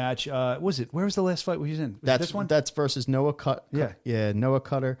amazing match. Where was the last fight he was in? That's this one? That's versus Noah Cutter. Yeah, Noah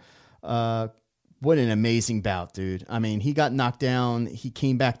Cutter. What an amazing bout, dude. I mean, he got knocked down. He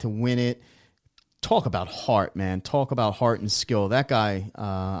came back to win it. Talk about heart, man. Talk about heart and skill. That guy,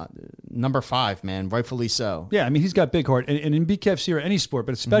 number 5, man, rightfully so. Yeah, I mean, he's got big heart. And in BKFC or any sport,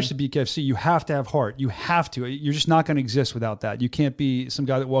 but especially BKFC, you have to have heart. You have to. You're just not going to exist without that. You can't be some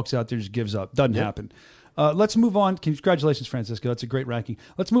guy that walks out there and just gives up. Doesn't happen. Let's move on. Congratulations, Francisco. That's a great ranking.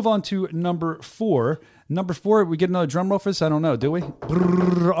 Let's move on to number 4. Number 4, we get another drum roll for this? I don't know. Do we?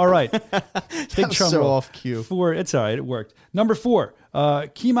 All right. Big drum roll. Off cue. 4. It's all right. It worked. Number 4,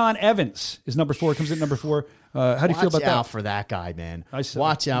 Keemon Evans is number 4. Comes in at number 4. How do you feel about that? Watch out for that guy, man.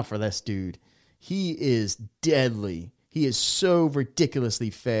 Watch out for this dude. He is deadly. He is so ridiculously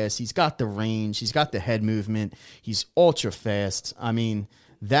fast. He's got the range. He's got the head movement. He's ultra fast. I mean,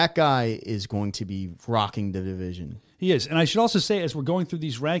 that guy is going to be rocking the division. He is. And I should also say, as we're going through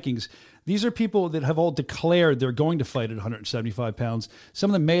these rankings, these are people that have all declared they're going to fight at 175 pounds.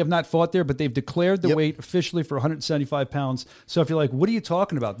 Some of them may have not fought there, but they've declared the weight officially for 175 pounds. So if you're like, what are you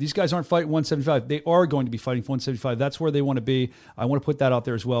talking about? These guys aren't fighting 175. They are going to be fighting for 175. That's where they want to be. I want to put that out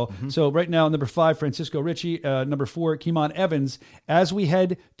there as well. So right now, number 5, Francisco Ricci. Number 4, Keemon Evans. As we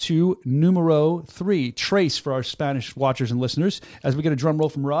head to numero 3, Trace for our Spanish watchers and listeners. As we get a drum roll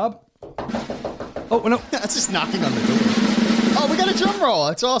from Rob. Oh, no. That's just knocking on the door. Oh, we got a drum roll.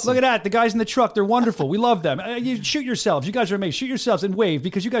 That's awesome. Look at that. The guys in the truck, they're wonderful. We love them. You shoot yourselves. You guys are amazing. Shoot yourselves and wave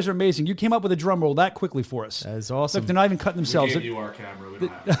because you guys are amazing. You came up with a drum roll that quickly for us. That is awesome. Look, they're not even cutting themselves. We gave you our camera. We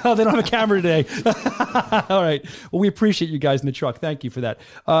don't have it. Oh, they don't have a camera today. All right. Well, we appreciate you guys in the truck. Thank you for that.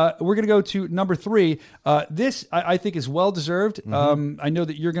 We're going to go to number 3. This, I think, is well-deserved. I know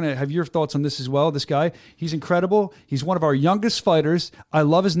that you're going to have your thoughts on this as well. This guy, he's incredible. He's one of our youngest fighters. I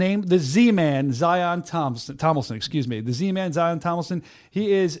love his name, the Z-Man, Zion Tomlinson. Excuse me. The Z-Man, Zion Tomlinson.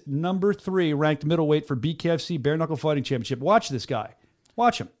 He is number 3 ranked middleweight for BKFC Bare Knuckle Fighting Championship. Watch this guy.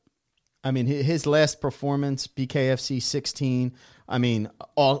 Watch him. I mean, his last performance, BKFC 16. I mean,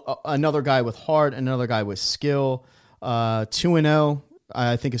 another guy with heart, another guy with skill. 2-0.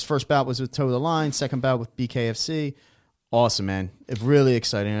 I think his first bout was with Toe the Line. Second bout with BKFC. Awesome, man. It's really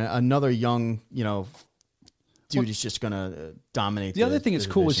exciting. Another young, dude is just going to dominate. The other thing that's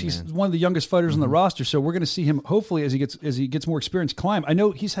cool is he's one of the youngest fighters on the roster, so we're going to see him hopefully as he gets more experience climb. I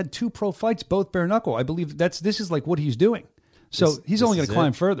know he's had 2 pro fights, both bare knuckle. I believe this is like what he's doing. So he's only going to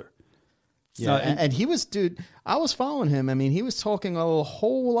climb further. Yeah, and he was, dude. I was following him. I mean, he was talking a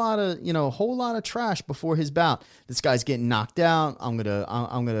whole lot of trash before his bout. This guy's getting knocked out. I'm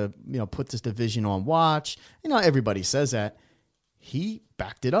gonna put this division on watch. Everybody says that. He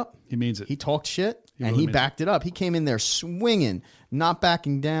backed it up. He means it. He talked shit, and he backed it up. He came in there swinging, not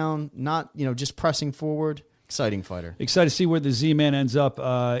backing down, not just pressing forward. Exciting fighter. Excited to see where the Z-Man ends up.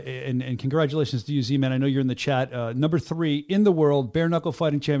 And congratulations to you, Z-Man. I know you're in the chat. Number 3 in the world, Bare Knuckle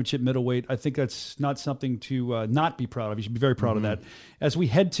Fighting Championship middleweight. I think that's not something to not be proud of. You should be very proud of that. As we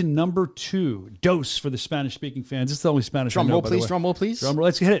head to number 2, Dose for the Spanish-speaking fans. This is the only Spanish I know, by the way. Drum roll, please. Drum roll.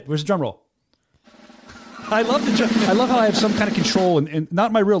 Let's hit it. Where's the drum roll? I love how I have some kind of control, and not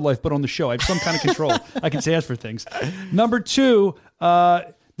in my real life, but on the show. I have some kind of control. I can say ask for things. Number 2,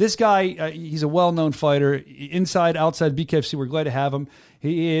 this guy, he's a well-known fighter. Inside, outside BKFC, we're glad to have him.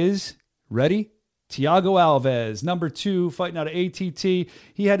 He is, ready? Thiago Alves, number 2, fighting out of ATT.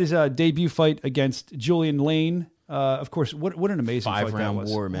 He had his debut fight against Julian Lane. Of course, what an amazing fight that was. 5-round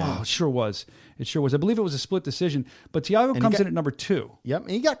war, man. Wow, it sure was. It sure was. I believe it was a split decision. But Thiago comes in at number 2. Yep,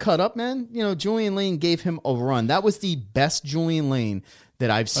 and he got cut up, man. Julian Lane gave him a run. That was the best Julian Lane that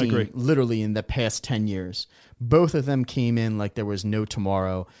I've seen literally in the past 10 years. Both of them came in like there was no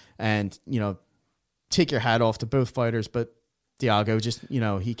tomorrow. And, take your hat off to both fighters. But Thiago just,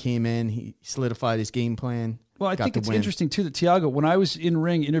 he came in, he solidified his game plan. Well, I think it's interesting, too, that Thiago, when I was in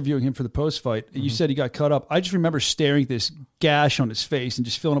ring interviewing him for the post-fight, you said he got cut up. I just remember staring at this gash on his face and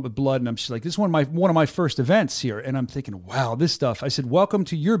just filling up with blood. And I'm just like, this is one of my first events here. And I'm thinking, wow, this stuff. I said, welcome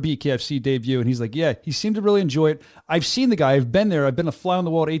to your BKFC debut. And he's like, yeah, he seemed to really enjoy it. I've seen the guy. I've been there. I've been a fly on the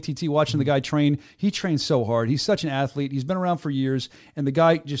wall at ATT watching the guy train. He trains so hard. He's such an athlete. He's been around for years. And the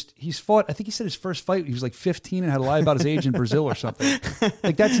guy he's fought, I think he said his first fight, he was like 15 and had to lie about his age in Brazil or something.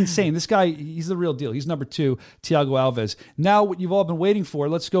 Like, that's insane. This guy, he's the real deal. He's number 2, Thiago Alves. Now, what you've all been waiting for,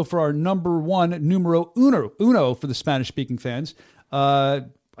 let's go for our number 1, numero uno for the Spanish-speaking fans. I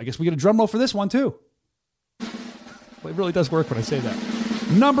guess we get a drum roll for this one, too. Well, it really does work when I say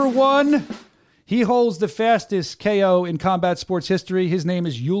that. Number 1, he holds the fastest KO in combat sports history. His name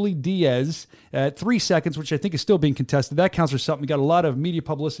is Yuli Diaz at 3 seconds, which I think is still being contested. That counts for something. We got a lot of media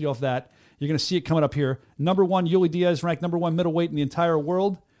publicity off that. You're going to see it coming up here. Number 1, Yuli Diaz, ranked number 1 middleweight in the entire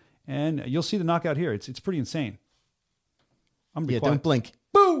world. And you'll see the knockout here. It's pretty insane. I'm gonna be quiet. Don't blink.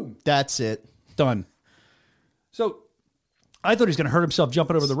 Boom. That's it. Done. So I thought he was going to hurt himself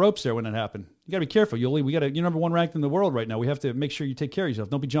jumping over the ropes there when that happened. You got to be careful, Yuli. You're number 1 ranked in the world right now. We have to make sure you take care of yourself.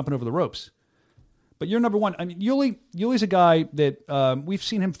 Don't be jumping over the ropes. But you're number 1. I mean, Yuli's a guy that we've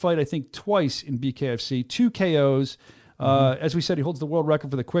seen him fight, I think, twice in BKFC. 2 KOs. As we said, he holds the world record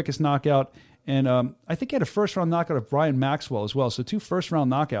for the quickest knockout. And I think he had a first-round knockout of Brian Maxwell as well. So 2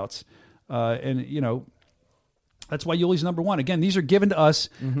 first-round knockouts. That's why Yuli's number 1. Again, these are given to us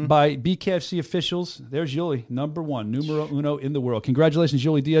by BKFC officials. There's Yuli, number 1, numero uno in the world. Congratulations,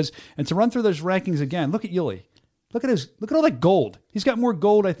 Yuli Diaz. And to run through those rankings again, look at Yuli. Look at all that gold. He's got more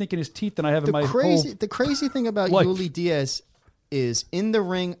gold, I think, in his teeth than I have in my whole The crazy thing about Yuli Diaz is in the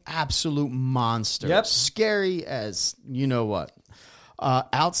ring, absolute monster. Yep. Scary as you know what.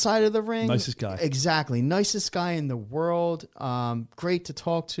 Outside of the ring, Nicest guy. Exactly. Nicest guy in the world. Great to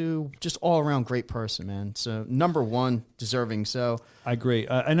talk to. Just all around great person, man. So number one, deserving. So I agree.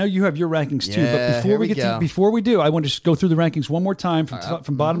 I know you have your rankings too, Yeah, but before we do, I want to just go through the rankings one more time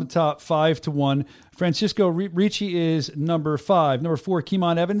from bottom to top, 5 to 1. Francisco Ricci is number 5. Number 4,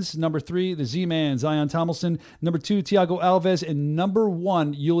 Keemon Evans. Number 3, the Z-Man, Zion Tomlinson. Number 2, Thiago Alves. And number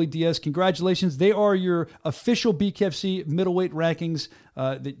 1, Yuli Diaz. Congratulations. They are your official BKFC middleweight rankings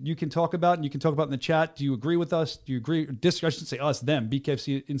that you can talk about, and you can talk about in the chat. Do you agree with us? Do you agree? I shouldn't say us, them,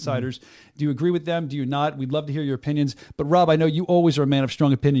 BKFC insiders. Do you agree with them? Do you not? We'd love to hear your opinions. But Rob, I know you always are a man of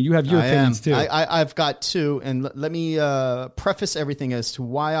strong opinion. You have your opinions too. I've got two, and let me preface everything as to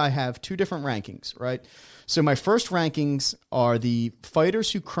why I have two different rankings, right? So my first rankings are the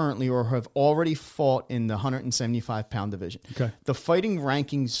fighters who currently or have already fought in the 175-pound division. Okay. The fighting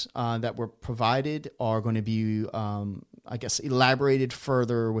rankings that were provided are going to be, I guess, elaborated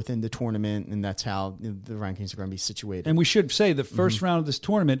further within the tournament, and that's how the rankings are going to be situated. And we should say the first round of this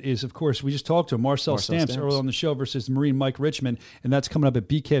tournament is, of course, we just talked to him, Marcel Stamps earlier on the show versus Marine Mike Richmond, and that's coming up at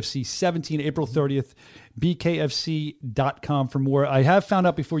BKFC 17, April 30th. BKFC.com for more. I have found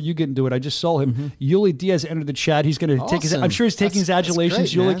out before you get into it, I just saw him. Yuli Diaz entered the chat. He's going to take his, I'm sure he's taking his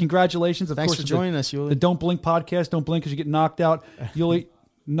adulations. Yuli, congratulations. Of Thanks course, for joining us, Yuli. The Don't Blink podcast. Don't blink because you get knocked out. Yuli,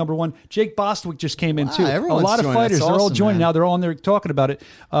 number 1. Jake Bostwick just came in too. A lot of fighters. They're all joining now. They're all on there talking about it.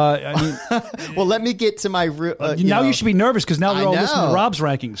 I mean, well, let me get to my now you should be nervous because now they're all listening to Rob's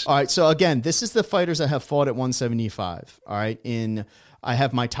rankings. All right. So again, this is the fighters that have fought at 175. All right. I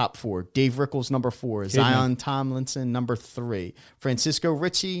have my top 4. Dave Rickles, number 4. Zion Tomlinson, number 3. Francisco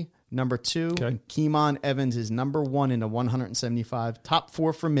Ricci, number 2. Okay. Keemon Evans is number 1 in the 175. Top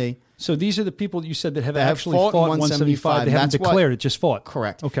 4 for me. So these are the people that you said that have actually fought fought 175. They haven't declared it, just fought.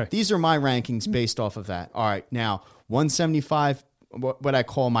 Correct. Okay. These are my rankings based off of that. All right. Now, 175, what I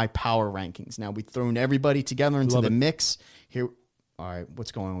call my power rankings. Now, we've thrown everybody together into the mix. Here. All right,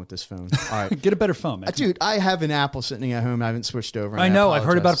 what's going on with this phone? All right. Get a better phone, man. Dude, I have an Apple sitting at home. I haven't switched over. I know. I've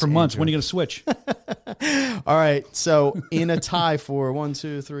heard about it for months. When are you going to switch? All right. So in a tie for 1,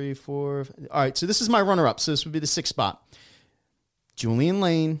 2, 3, 4. All right. So this is my runner-up. So this would be the 6th spot. Julian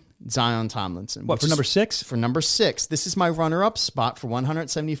Lane, Zion Tomlinson. What, for number 6? For number 6. This is my runner-up spot for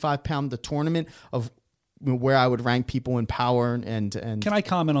 175-pound, the tournament of where I would rank people in power. And Can I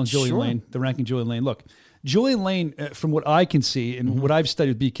comment on Julian Lane, the ranking Julian Lane? Look, Julian Lane, from what I can see and what I've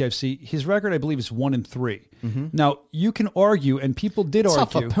studied with BKFC, his record, I believe, is 1-3. Now, you can argue, and people did argue.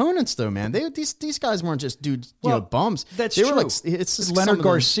 Tough opponents, though, man. These guys weren't just dudes, bums. That's they true. Were like, it's Leonard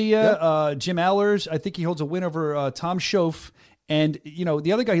Garcia, Jim Allers. I think he holds a win over Tom Schoaf. And,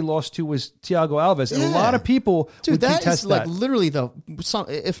 the other guy he lost to was Thiago Alves. And a lot of people would contest that. Is like literally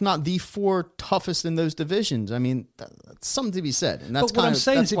if not the 4 toughest in those divisions. I mean, that's something to be said. And that's what I'm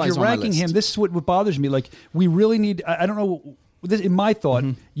saying is if you're ranking him, this is what bothers me. Like, we really need, I don't know, in my thought,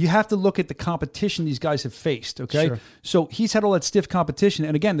 you have to look at the competition these guys have faced, okay? Sure. So he's had all that stiff competition.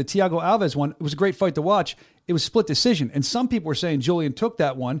 And again, the Thiago Alves one, it was a great fight to watch. It was split decision. And some people were saying Julian took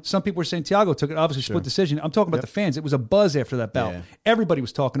that one. Some people were saying Thiago took it. Obviously, split decision. I'm talking about the fans. It was a buzz after that bout. Yeah. Everybody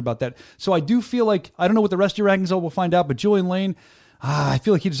was talking about that. So I do feel like, I don't know what the rest of your rankings are. We'll find out. But Julian Lane, I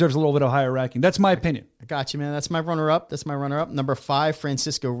feel like he deserves a little bit of higher ranking. That's my opinion. I got you, man. That's my runner-up. Number 5,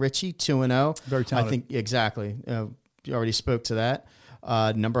 Francisco Ricci, 2-0. Very talented. I think, exactly. You already spoke to that.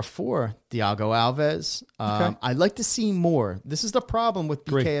 Number 4, Thiago Alves. I'd like to see more. This is the problem with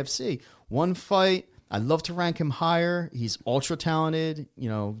BKFC. One fight. I'd love to rank him higher. He's ultra talented,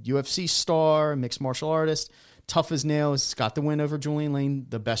 UFC star, mixed martial artist, tough as nails. He's got the win over Julian Lane,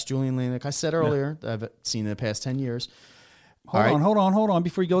 the best Julian Lane, like I said earlier, that I've seen in the past 10 years. Hold on.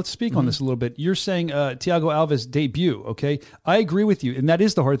 Before you go, let's speak on this a little bit. You're saying Thiago Alves' debut, okay? I agree with you, and that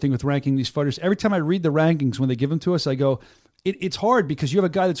is the hard thing with ranking these fighters. Every time I read the rankings when they give them to us, I go, it's hard because you have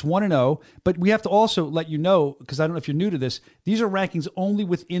a guy that's 1-0, but we have to also let you know, because I don't know if you're new to this, these are rankings only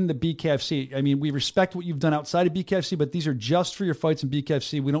within the BKFC. I mean, we respect what you've done outside of BKFC, but these are just for your fights in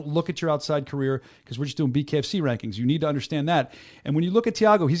BKFC. We don't look at your outside career because we're just doing BKFC rankings. You need to understand that. And when you look at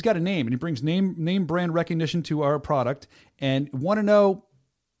Thiago, he's got a name, and he brings name brand recognition to our product. And 1-0,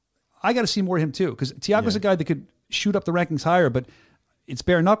 I got to see more of him too, because Thiago's a guy that could shoot up the rankings higher, but it's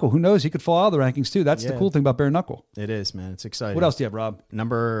bare knuckle. Who knows? He could fall out of the rankings too. That's the cool thing about bare knuckle. It is, man. It's exciting. What else do you have, Rob?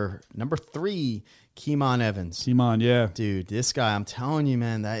 Number 3, Keemon Evans. Keemon, yeah. Dude, this guy, I'm telling you,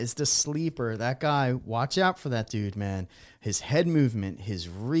 man, that is the sleeper. That guy, watch out for that dude, man. His head movement, his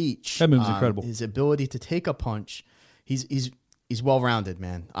reach. Head movement's incredible. His ability to take a punch. He's well-rounded,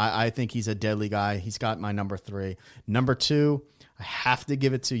 man. I think he's a deadly guy. He's got my number 3. Number 2, I have to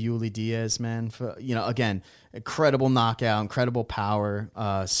give it to Yuli Diaz, man. For, again, incredible knockout, incredible power,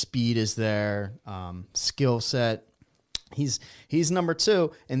 speed is there, skill set. He's number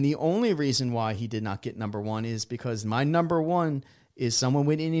 2, and the only reason why he did not get number 1 is because my number 1 is someone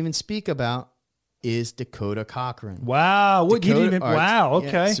we didn't even speak about, is Dakota Cochran. Wow, wow,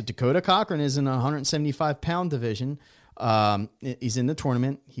 okay. Yeah, so Dakota Cochran is in a 175-pound division. He's in the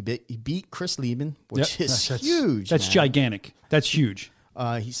tournament. He beat Chris Lieben, which is huge. That's gigantic. That's huge.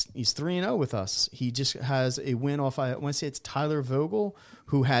 He's 3-0 with us. He just has a win off. I want to say it's Tyler Vogel,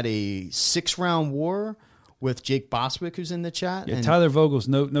 who had a 6-round war with Jake Boswick, who's in the chat. Yeah, and Tyler Vogel's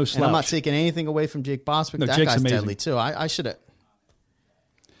no slouch. And I'm not taking anything away from Jake Boswick. No, that Jake's guy's amazing. deadly too. I should have.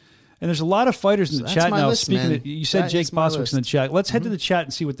 And there's a lot of fighters in the chat now. List, Speaking of, you said Jake Boswick's in the chat. Let's head to the chat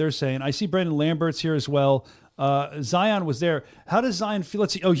and see what they're saying. I see Brandon Lambert's here as well. Zion was there. How does Zion feel?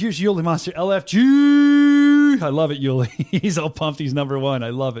 Let's see. Oh, here's Yuli Monster LFG. I love it, Yuli. He's all pumped. He's number 1. I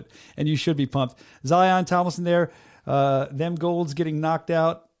love it. And you should be pumped. Zion Thomason there. Them Golds getting knocked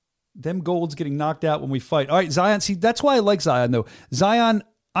out. When we fight. All right, Zion. See, that's why I like Zion, though. Zion,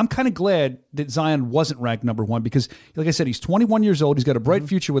 I'm kind of glad that Zion wasn't ranked number 1 because, like I said, he's 21 years old. He's got a bright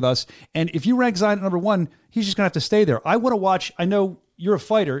future with us. And if you rank Zion at number 1, he's just going to have to stay there. I want to watch. I know you're a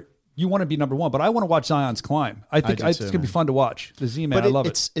fighter. You want to be number 1, but I want to watch Zion's climb. I think it's going to be fun to watch. The Z-Man, I love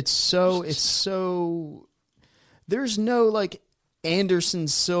it. It's so. There's no like Anderson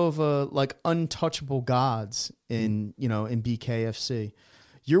Silva like untouchable gods in BKFC.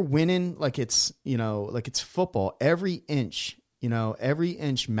 You're winning like it's football. Every inch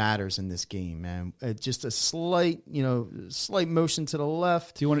matters in this game, man. Just a slight motion to the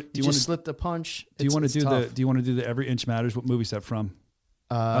left. Do you want to slip the punch? Do you want to do the Every Inch Matters? What movie is that from?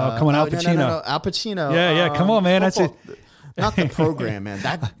 Come on, Al Pacino. No. Al Pacino. Yeah. Come on, man. Football, that's it. Not the program, man.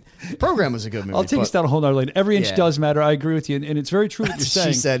 That program was a good movie. I'll take us down a whole nother lane. Every inch does matter. I agree with you, and it's very true what you're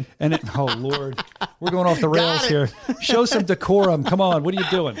saying. She said. And oh Lord, we're going off the rails here. Show some decorum. Come on, what are you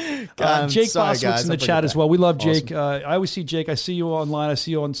doing? Jake Boswick's in the chat as well. We love Jake. I always see Jake. I see you online. I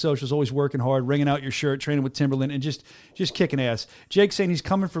see you on socials. Always working hard, wringing out your shirt, training with Timberland, and just kicking ass. Jake saying he's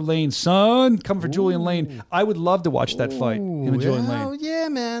coming for Lane, son. Coming for Julian Lane. I would love to watch that fight. Him and Julian Lane. Oh yeah,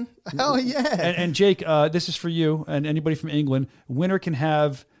 man. Hell yeah. And Jake, this is for you and anybody from England. Winner can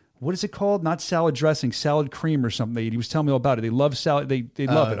have. What is it called? Not salad dressing, salad cream or something. He was telling me all about it. They love salad. They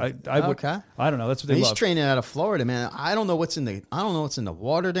love it. I don't know. That's what they love. He's training out of Florida, man. I don't know what's in the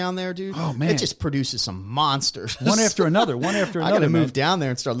water down there, dude. Oh man, it just produces some monsters. One after another. I gotta move down there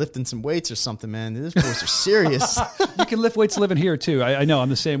and start lifting some weights or something, man. These boys are serious. You can lift weights living here too. I know. I'm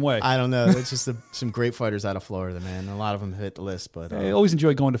the same way. I don't know. It's just some great fighters out of Florida, man. A lot of them hit the list, but I always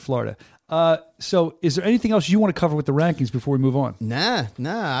enjoy going to Florida. So is there anything else you want to cover with the rankings before we move on? Nah.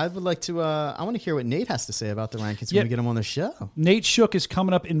 I would like to, I want to hear what Nate has to say about the rankings when we get him on the show. Nate Shook is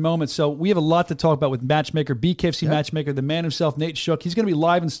coming up in moments. So we have a lot to talk about with Matchmaker, BKFC Matchmaker, the man himself, Nate Shook. He's going to be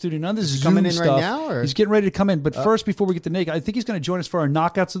live in studio. None of this is coming in stuff. Right now? Or? He's getting ready to come in. But first, before we get to Nate, I think he's going to join us for our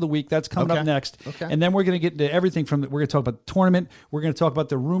knockouts of the week. That's coming up next. Okay. And then we're going to get into everything we're going to talk about the tournament. We're going to talk about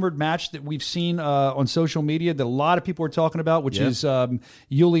the rumored match that we've seen on social media that a lot of people are talking about, which is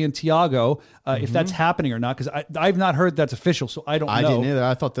Yuli and Tiago. If that's happening or not, because I've not heard that's official, so I don't know. I didn't either.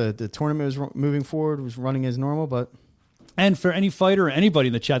 I thought the tournament was moving forward, was running as normal, but... And for any fighter or anybody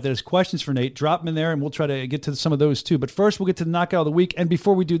in the chat that has questions for Nate, drop them in there, and we'll try to get to some of those too. But first, we'll get to the knockout of the week, and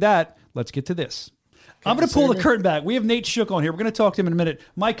before we do that, let's get to this. I'm going to pull the curtain back. We have Nate Shook on here. We're going to talk to him in a minute.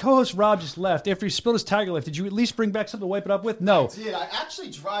 My co-host Rob just left. After he spilled his Tiger Life, did you at least bring back something to wipe it up with? No. I did. I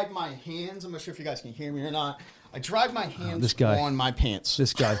actually dried my hands. I'm not sure if you guys can hear me or not. I dried my hands on my pants.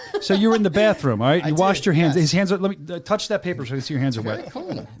 This guy. So you were in the bathroom, all right? You washed your hands. Yes. His hands are, let me touch that paper so I can see your hands are wet.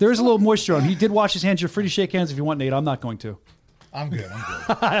 Cool. There is a little moisture on. He did wash his hands. You're free to shake hands if you want, Nate. I'm not going to. I'm good.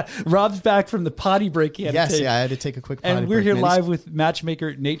 Rob's back from the potty break. I had to take a quick potty break. And we're here live with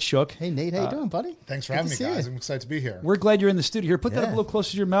Matchmaker Nate Shook. Hey, Nate. How you doing, buddy? Thanks for having me, guys. I'm excited to be here. We're glad you're in the studio here. Put that up a little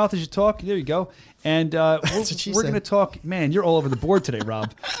closer to your mouth as you talk. There you go. And we're going to talk. Man, you're all over the board today,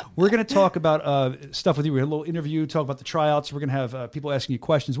 Rob. We're going to talk about stuff with you. We had a little interview, talk about the tryouts. We're going to have people asking you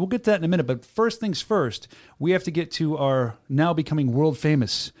questions. We'll get to that in a minute. But first things first, we have to get to our now becoming world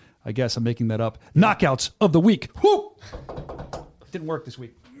famous, I guess I'm making that up, knockouts of the week. Whoop! Didn't work this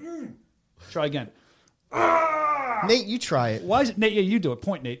week. Try again. Nate, you try it. Why is it Nate? Yeah, you do it.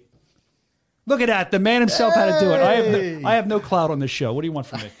 Point, Nate. Look at that. The man himself had to do it. I have no clout on this show. What do you want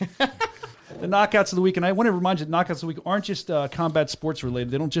from me? The knockouts of the week. And I want to remind you that knockouts of the week aren't just combat sports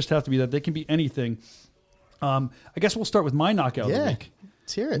related. They don't just have to be that. They can be anything. I guess we'll start with my knockout of the week.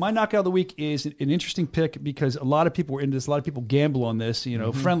 Let's hear it. My knockout of the week is an interesting pick because a lot of people were into this. A lot of people gamble on this,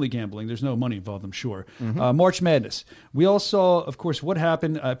 friendly gambling. There's no money involved, I'm sure. March Madness. We all saw, of course, what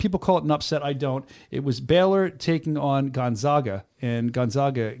happened. People call it an upset. I don't. It was Baylor taking on Gonzaga and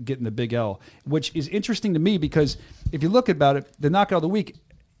Gonzaga getting the big L, which is interesting to me because if you look about it, the knockout of the week,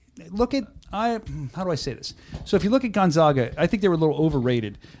 how do I say this? So if you look at Gonzaga, I think they were a little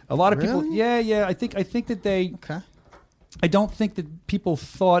overrated. A lot of people, yeah. I think that they. Okay. I don't think that people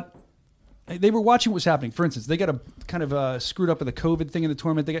thought they were watching what was happening. For instance, they got a kind of screwed up with the COVID thing in the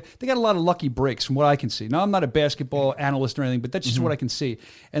tournament. They got a lot of lucky breaks from what I can see. Now, I'm not a basketball analyst or anything, but that's just what I can see.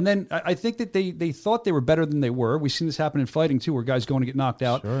 And then I think that they thought they were better than they were. We've seen this happen in fighting too, where guys going to get knocked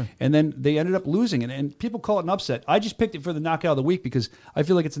out. Sure. And then they ended up losing. And people call it an upset. I just picked it for the knockout of the week because I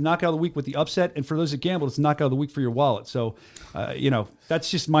feel like it's a knockout of the week with the upset. And for those that gamble, it's a knockout of the week for your wallet. So, that's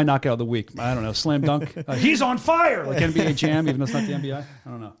just my knockout of the week. I don't know. Slam dunk. He's on fire! Like NBA Jam, even though it's not the NBA. I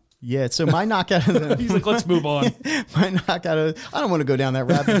don't know. Yeah, so my knockout of the He's like, let's move on. My knockout of I don't want to go down that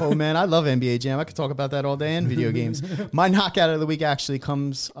rabbit hole, man. I love NBA Jam. I could talk about that all day and video games. My knockout of the week actually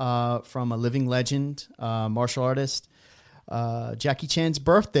comes from a living legend, martial artist. Jackie Chan's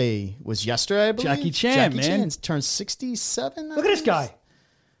birthday was yesterday, I believe. Jackie Chan turned 67. Look at this guy.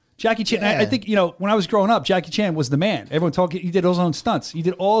 Jackie Chan. Yeah. I think, when I was growing up, Jackie Chan was the man. Everyone talked, he did all his own stunts. He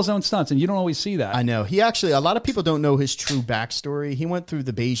did all his own stunts, and you don't always see that. I know. A lot of people don't know his true backstory. He went through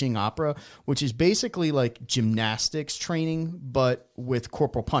the Beijing Opera, which is basically like gymnastics training, but with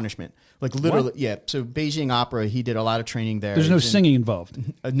corporal punishment. Like literally, What? yeah. So Beijing Opera, he did a lot of training there. There's no singing involved.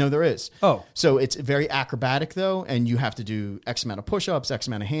 No, there is. Oh. So it's very acrobatic, though, and you have to do X amount of push-ups, X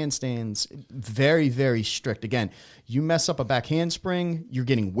amount of handstands. Very, very strict. Again, you mess up a back handspring, you're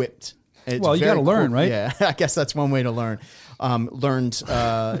getting whipped. It's Well, you got to learn, right? Yeah, I guess that's one way to learn.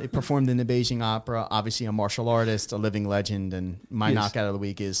 Performed in the Beijing Opera, obviously a martial artist, a living legend, and my knockout of the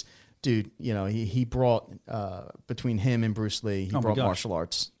week is, dude, he brought, between him and Bruce Lee, he brought martial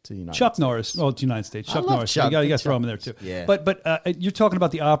arts to the United Chuck States. Norris. Oh, to the United States. Chuck love Norris. Chuck. You got to Big throw him in there, Chuck. too. Yeah. But you're talking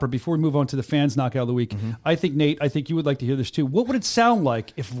about the opera. Before we move on to the fans knockout of the week, I think, Nate, you would like to hear this, too. What would it sound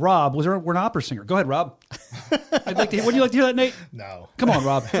like if Rob were an opera singer? Go ahead, Rob. Would you like to hear that, Nate? No. Come on,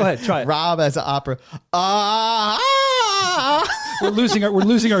 Rob. Go ahead. Try it. Rob as an opera. We're losing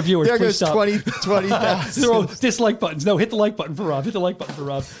our viewers. There Please goes stop. 20,000. They're all dislike buttons. No, hit the like button for Rob. Hit the like button for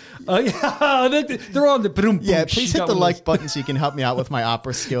Rob. They're on the boom. Yeah, please hit the like button so you can help me out with my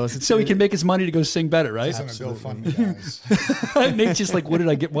opera skills. So he can make his money to go sing better, right? It's on a GoFundMe, guys. Nate's just like, what did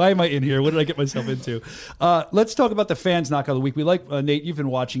I get? Why am I in here? What did I get myself into? Let's talk about the fans knockout of the week. We like, Nate, you've been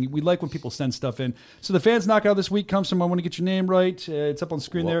watching. We like when people send stuff in. So the fans knockout this week comes from, I want to get your name right. It's up on the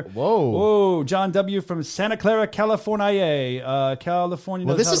screen there. Whoa. John W. from Santa Clara, California. California.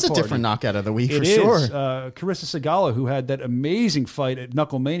 Well, this is a different knockout of the week for sure. Carissa Segala, who had that amazing fight at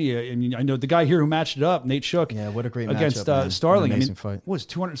Knucklemania. And I know the guy here who matched it up, Nate Shook. Yeah, what a great against matchup, man. Starling. Amazing fight. What was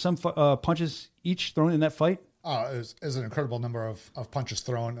 200 some punches each thrown in that fight? It was an incredible number of punches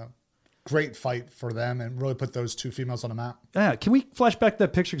thrown. A great fight for them and really put those two females on the map. Yeah, can we flash back to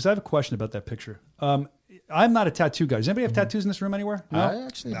that picture? Because I have a question about that picture. I'm not a tattoo guy. Does anybody have tattoos in this room anywhere? No? I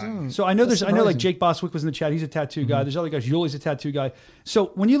actually do. So I know like Jake Boswick was in the chat. He's a tattoo guy. There's other guys. Yuli's a tattoo guy.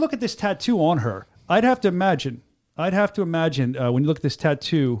 So when you look at this tattoo on her, I'd have to imagine when you look at this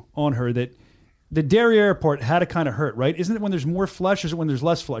tattoo on her that the derriere part had to kind of hurt, right? Isn't it when there's more flesh or is it when there's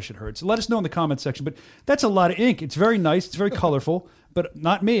less flesh it hurts? Let us know in the comment section. But that's a lot of ink. It's very nice. It's very colorful. But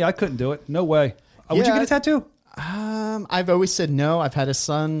not me. I couldn't do it. No way. Would you get a tattoo? I've always said no. I've had a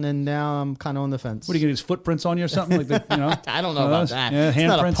son, and now I'm kind of on the fence. What are you going to get? His footprints on you or something? I don't know about that. Yeah, it's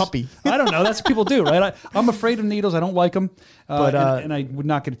not a handprints. puppy. I don't know. That's what people do, right? I'm afraid of needles. I don't like them. And I would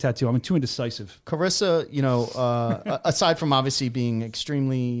not get a tattoo. I'm too indecisive. Carissa, aside from obviously being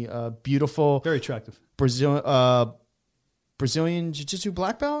extremely beautiful, Very attractive. Brazilian Jiu-Jitsu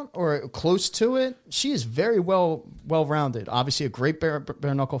black belt or close to it, she is very well-rounded. Obviously a great bare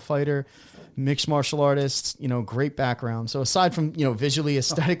knuckle fighter, mixed martial artist, great background. So aside from, visually,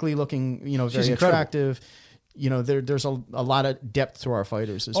 aesthetically looking, very attractive, there's a lot of depth to our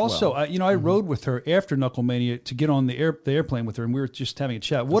fighters as well. Also, I rode with her after Knucklemania to get on the airplane with her, and we were just having a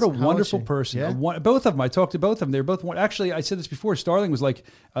chat. What a wonderful person. Yeah. Both of them. I talked to both of them. They're both, actually, I said this before. Starling was like,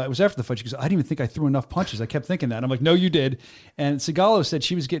 it was after the fight. She goes, I didn't even think I threw enough punches. I kept thinking that. And I'm like, no, you did. And Segalo said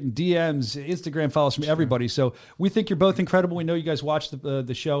she was getting DMs, Instagram follows from everybody. So we think you're both incredible. We know you guys watched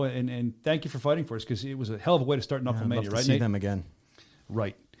the show, and thank you for fighting for us because it was a hell of a way to start Knucklemania, I'd love to right, see Nate? them again.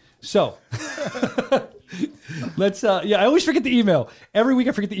 Right. So let's, I always forget the email. Every week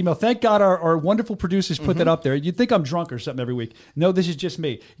I forget the email. Thank God our wonderful producers put that up there. You'd think I'm drunk or something every week. No, this is just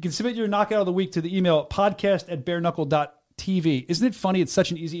me. You can submit your knockout of the week to the email podcast@bareknuckle.tv. TV. Isn't it funny? It's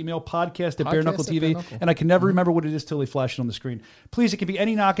such an easy email, podcast at Bare Knuckle TV. Bare Knuckle. And I can never remember what it is till they flash it on the screen. Please, it could be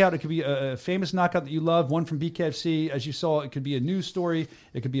any knockout. It could be a famous knockout that you love, one from BKFC. As you saw, it could be a news story.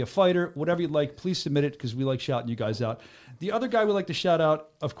 It could be a fighter, whatever you'd like. Please submit it because we like shouting you guys out. The other guy we like to shout out,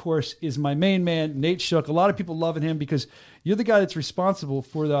 of course, is my main man, Nate Shook. A lot of people loving him because you're the guy that's responsible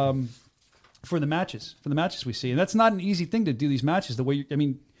for the matches we see. And that's not an easy thing to do these matches the way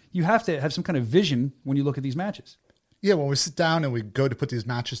you have to have some kind of vision when you look at these matches. Yeah, when we sit down and we go to put these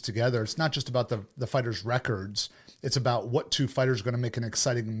matches together, it's not just about the fighters' records. It's about what two fighters are going to make an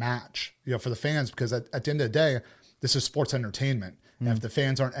exciting match, for the fans, because at the end of the day, this is sports entertainment. And if the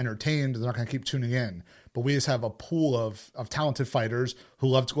fans aren't entertained, they're not going to keep tuning in. But we just have a pool of talented fighters who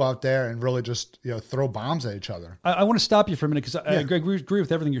love to go out there and really just throw bombs at each other. I want to stop you for a minute because I agree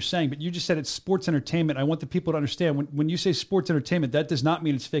with everything you're saying, but you just said it's sports entertainment. I want the people to understand when you say sports entertainment, that does not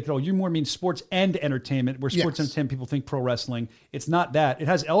mean it's fake at all. You more mean sports and entertainment, where sports entertainment people think pro wrestling. It's not that. It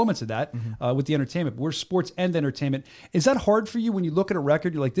has elements of that with the entertainment, but we're sports and entertainment. Is that hard for you when you look at a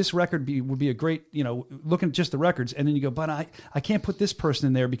record? You're like, this record would be a great, looking at just the records, and then you go, but I can't put this person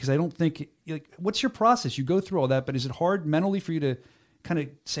in there because I don't think, what's your process? You go through all that, but is it hard mentally for you to kind of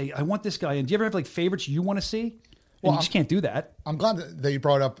say, I want this guy in? Do you ever have favorites you want to see? Well, you just can't do that. I'm glad that you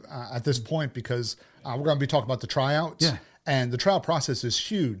brought up at this point because we're going to be talking about the tryouts. Yeah. And the tryout process is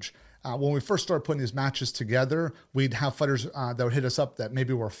huge. When we first started putting these matches together, we'd have fighters that would hit us up that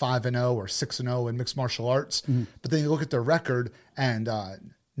maybe were 5-0 or 6-0 in mixed martial arts. But then you look at their record and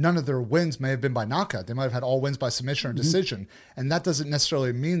none of their wins may have been by knockout. They might have had all wins by submission or decision. And that doesn't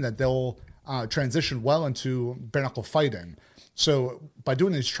necessarily mean that they'll transition well into bare knuckle fighting. So by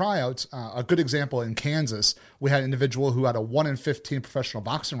doing these tryouts, a good example in Kansas, we had an individual who had a 1-15 professional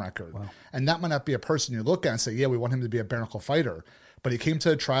boxing record. Wow. And that might not be a person you look at and say, yeah, we want him to be a bare knuckle fighter. But he came to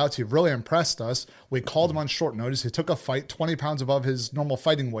the tryouts. He really impressed us. We called him on short notice. He took a fight 20 pounds above his normal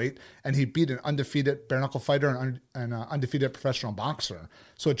fighting weight, and he beat an undefeated bare knuckle fighter and an undefeated professional boxer.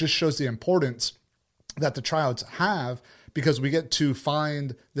 So it just shows the importance that the tryouts have, because we get to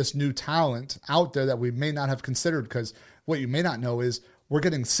find this new talent out there that we may not have considered. Because what you may not know is we're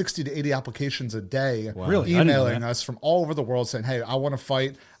getting 60 to 80 applications a day, Really? emailing us from all over the world saying, hey, I want to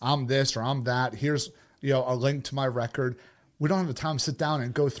fight. I'm this or I'm that. Here's a link to my record. We don't have the time to sit down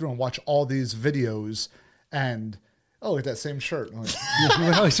and go through and watch all these videos and, oh, look at that same shirt.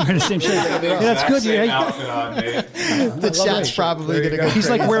 We're always wearing the same shirt. Yeah, that's good. The chat's probably going to go He's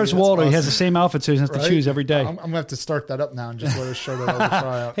like, where's Waldo? He has the same outfit, so he has to choose every day. I'm going to have to start that up now and just wear a shirt at all the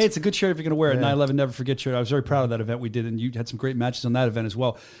tryouts. Hey, it's a good shirt if you're going to wear it. 9/11 Never Forget shirt. I was very proud of that event we did, and you had some great matches on that event as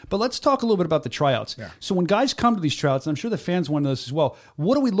well. But let's talk a little bit about the tryouts. Yeah. So when guys come to these tryouts, and I'm sure the fans want this as well,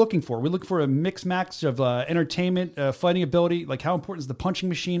 what are we looking for? We're looking for a mixed match of entertainment, fighting ability, like how important is the punching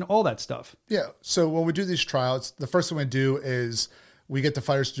machine, all that stuff. Yeah. So when we do these tryouts, the first thing we do is we get the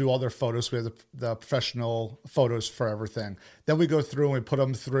fighters to do all their photos. We have the professional photos for everything. Then we go through and we put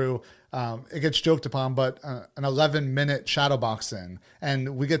them through, it gets joked upon, but an 11-minute shadow boxing.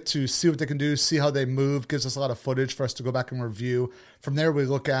 And we get to see what they can do, see how they move, gives us a lot of footage for us to go back and review. From there, we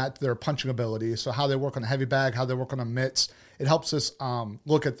look at their punching ability. So how they work on a heavy bag, how they work on a mitts. It helps us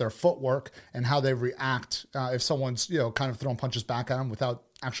look at their footwork and how they react if someone's kind of throwing punches back at them without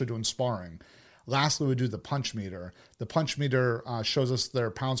actually doing sparring. Lastly, we do the punch meter. The punch meter shows us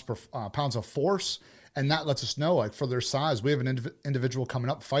their pounds of force, and that lets us know, like for their size, we have an individual coming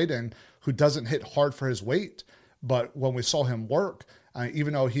up fighting who doesn't hit hard for his weight, but when we saw him work,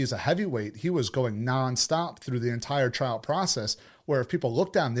 even though he's a heavyweight, he was going nonstop through the entire tryout process, where if people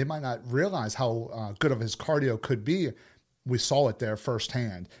looked at him, they might not realize how good of his cardio could be. We saw it there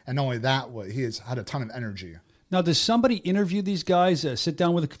firsthand. And not only that, he has had a ton of energy. Now, does somebody interview these guys, sit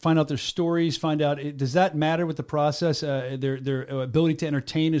down with them, find out their stories, find out, does that matter with the process, their ability to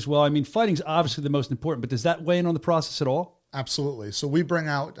entertain as well? I mean, fighting's obviously the most important, but does that weigh in on the process at all? Absolutely. So we bring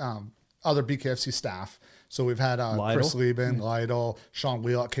out other BKFC staff. So we've had Chris Lieben, Lytle, Sean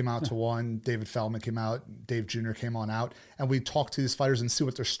Wheelock came out to one, David Feldman came out, Dave Jr. came on out, and we talk to these fighters and see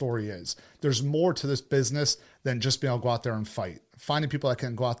what their story is. There's more to this business than just being able to go out there and fight. Finding people that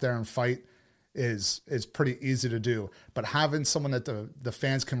can go out there and fight is pretty easy to do, but having someone that the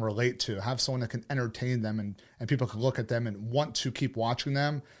fans can relate to, have someone that can entertain them and people can look at them and want to keep watching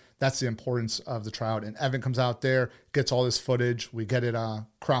them, that's the importance of the tryout. And Evan comes out there, gets all this footage, we get it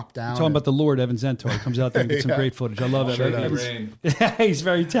cropped down. You're talking about the Lord, Evan Zentor. He comes out there and gets some great footage. I love it. He's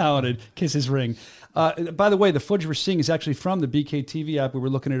very talented. Kiss his ring. By the way, the footage we're seeing is actually from the BKTV app we were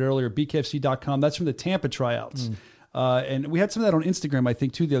looking at earlier, bkfc.com. That's from the Tampa tryouts. And we had some of that on Instagram, I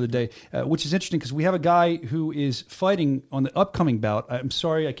think, too, the other day, which is interesting because we have a guy who is fighting on the upcoming bout. I'm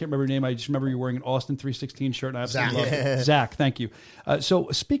sorry, I can't remember your name. I just remember you wearing an Austin 316 shirt. And I absolutely love it. Zach, thank you. So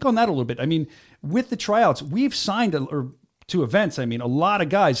speak on that a little bit. I mean, with the tryouts, we've signed to events. I mean, a lot of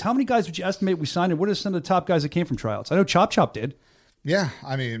guys. How many guys would you estimate we signed? And what are some of the top guys that came from tryouts? I know Chop Chop did. Yeah,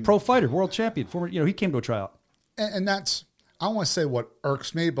 I mean, pro fighter, world champion, former. He came to a tryout. And that's, I don't want to say what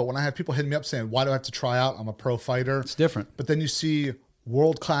irks me, but when I have people hitting me up saying, why do I have to try out? I'm a pro fighter. It's different. But then you see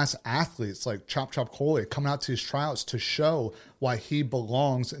world-class athletes like Chop Chop Coley coming out to these tryouts to show why he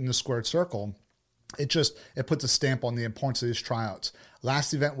belongs in the squared circle. It puts a stamp on the importance of these tryouts.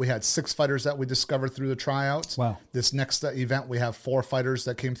 Last event, we had 6 fighters that we discovered through the tryouts. Wow. This next event, we have 4 fighters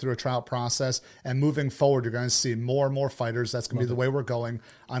that came through a tryout process. And moving forward, you're going to see more and more fighters. That's going to be the way we're going.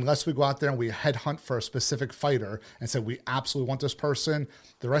 Unless we go out there and we headhunt for a specific fighter and say, we absolutely want this person,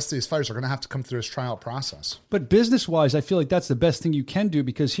 the rest of these fighters are going to have to come through this tryout process. But business-wise, I feel like that's the best thing you can do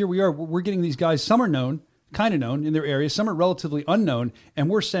because here we are. We're getting these guys, some are known, kind of known in their area. Some are relatively unknown. And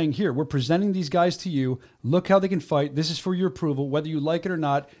we're saying here, we're presenting these guys to you. Look how they can fight. This is for your approval, whether you like it or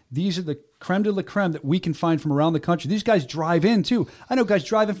not. These are the creme de la creme that we can find from around the country. These guys drive in too. I know guys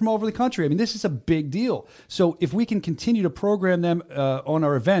drive in from all over the country. I mean, this is a big deal. So if we can continue to program them on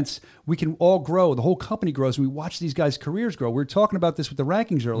our events, we can all grow. The whole company grows. And we watch these guys' careers grow. We were talking about this with the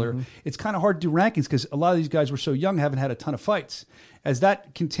rankings earlier. Mm-hmm. It's kind of hard to do rankings because a lot of these guys were so young, haven't had a ton of fights. As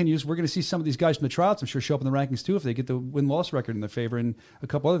that continues, we're going to see some of these guys from the tryouts, I'm sure, show up in the rankings too if they get the win-loss record in their favor and a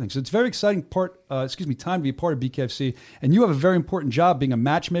couple other things. So it's a very exciting time to be a part of BKFC. And you have a very important job being a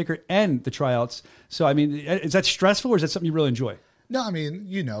matchmaker and the tryouts. So, I mean, is that stressful or is that something you really enjoy? No, I mean,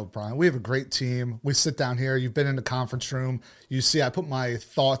 Brian, we have a great team. We sit down here. You've been in the conference room. You see, I put my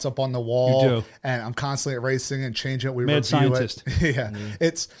thoughts up on the wall. You do. And I'm constantly erasing and changing it. We Mad review scientist. It. Yeah.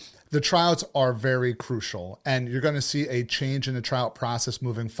 Mm-hmm. The tryouts are very crucial, and you're going to see a change in the tryout process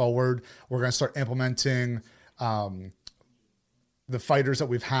moving forward. We're going to start implementing the fighters that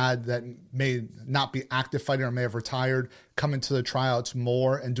we've had that may not be active fighting or may have retired, coming to the tryouts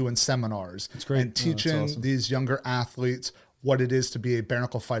more and doing seminars. That's great. And teaching these younger athletes what it is to be a bare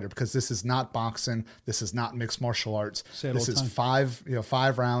knuckle fighter, because this is not boxing. This is not mixed martial arts. This is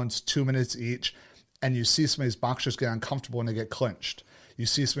 5 rounds, 2 minutes each. And you see some of these boxers get uncomfortable when they get clinched. You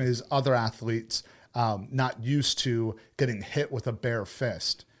see some of these other athletes not used to getting hit with a bare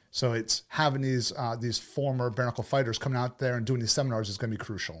fist. So it's having these former bare knuckle fighters coming out there and doing these seminars is going to be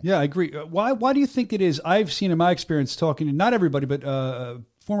crucial. Yeah, I agree. Why do you think it is? I've seen in my experience talking to not everybody, but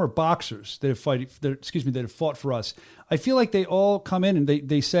former boxers that have fought for us. I feel like they all come in and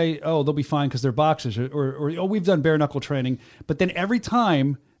they say, oh, they'll be fine because they're boxers, or oh, we've done bare knuckle training. But then every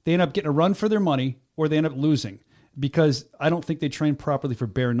time they end up getting a run for their money or they end up losing. Because I don't think they train properly for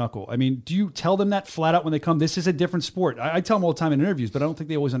bare knuckle. I mean, do you tell them that flat out when they come? This is a different sport. I tell them all the time in interviews, but I don't think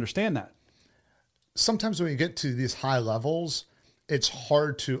they always understand that. Sometimes when you get to these high levels, it's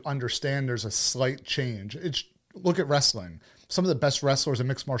hard to understand there's a slight change. Look at wrestling. Some of the best wrestlers in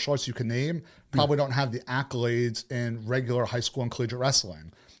mixed martial arts you can name probably don't have the accolades in regular high school and collegiate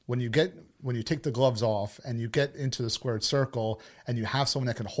wrestling. When you take the gloves off and you get into the squared circle and you have someone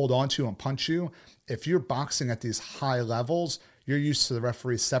that can hold on to you and punch you, if you're boxing at these high levels, you're used to the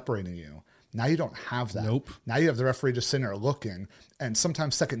referee separating you. Now you don't have that. Nope. Now you have the referee just sitting there looking, and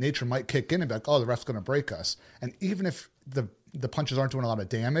sometimes second nature might kick in and be like, oh, the ref's going to break us. And even if the punches aren't doing a lot of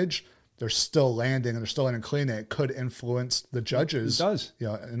damage, they're still landing and they're still landing clean, and it could influence the judges. It does.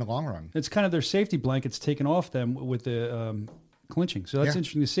 In the long run. It's kind of their safety blankets taken off them with the clinching. So that's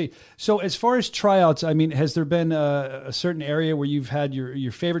interesting to see. So as far as tryouts, I mean, has there been a certain area where you've had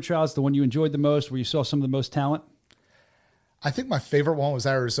your favorite tryouts, the one you enjoyed the most, where you saw some of the most talent? I think my favorite one was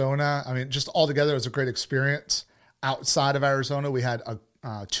Arizona. I mean, just altogether, it was a great experience. Outside of Arizona, we had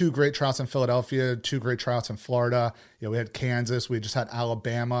 2 great tryouts in Philadelphia, 2 great tryouts in Florida. We had Kansas. We just had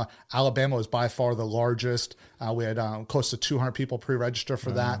Alabama. Alabama was by far the largest. We had close to 200 people pre-register for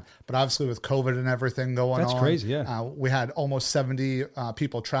that. But obviously with COVID and everything going on. That's crazy, yeah. We had almost 70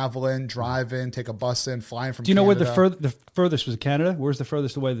 people travel in, drive in, take a bus in, flying from Canada. Do you know where the furthest was? Canada? Where's the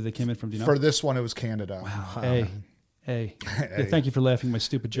furthest away that they came in from? Do you know? For this one, it was Canada. Wow. Hey. Yeah, thank you for laughing at my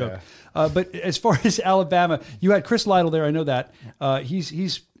stupid joke. Yeah. But as far as Alabama, you had Chris Lytle there. I know that.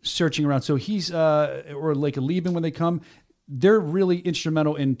 He's searching around. So he's, or like a Lieben when they come, they're really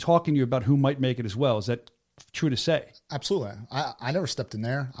instrumental in talking to you about who might make it as well. Is that true to say? Absolutely. I never stepped in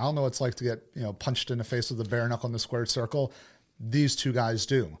there. I don't know what it's like to get punched in the face with a bare knuckle in the squared circle. These 2 guys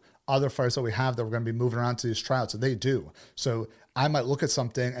do. Other fighters that we have that we're going to be moving around to these tryouts, they do. So I might look at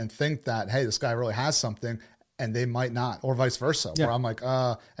something and think that, hey, this guy really has something, and they might not, or vice versa, where I'm like,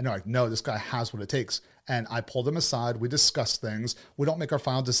 and they're like, no, this guy has what it takes. and I pulled him aside. We discuss things. We don't make our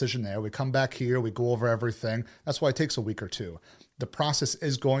final decision there. We come back here. We go over everything. That's why it takes a week or two. The process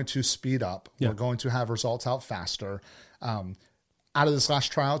is going to speed up. Yeah. We're going to have results out faster. Out of this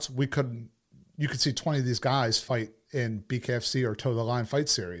last tryouts, you could see 20 of these guys fight in BKFC or Toe the Line Fight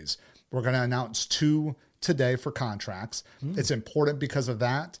Series. We're going to announce 2 today for contracts. It's important because of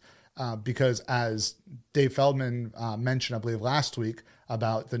that. Because as Dave Feldman mentioned, I believe last week,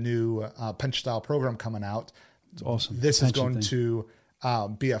 about the new pension style program coming out, it's awesome. This is going to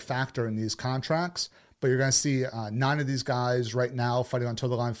be a factor in these contracts. But you're going to see 9 of these guys right now fighting on Toe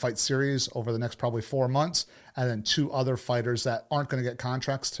the Line Fight Series over the next probably 4 months, and then 2 other fighters that aren't going to get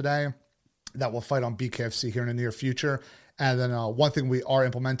contracts today that will fight on BKFC here in the near future. And then one thing we are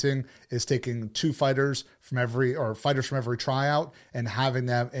implementing is taking 2 fighters from every tryout and having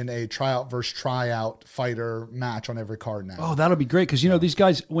them in a tryout versus tryout fighter match on every card now. Oh, that'll be great. Because, these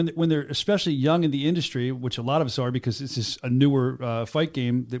guys, when they're especially young in the industry, which a lot of us are, because it's just a newer fight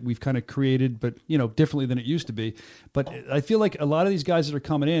game that we've kind of created, but, differently than it used to be. But I feel like a lot of these guys that are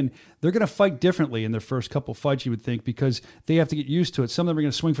coming in, they're going to fight differently in their first couple fights, you would think, because they have to get used to it. Some of them are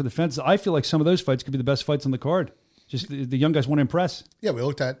going to swing for the fences. I feel like some of those fights could be the best fights on the card. Just the young guys want to impress. Yeah, we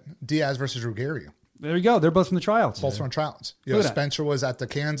looked at Diaz versus Ruggieri. There you go. They're both from the tryouts. Both from tryouts. Spencer was at the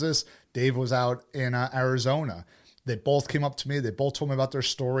Kansas. Dave was out in Arizona. They both came up to me. They both told me about their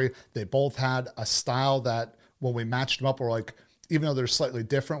story. They both had a style that when we matched them up, we're like, even though they're slightly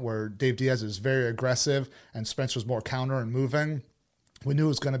different, where Dave Diaz is very aggressive and Spencer was more counter and moving, we knew it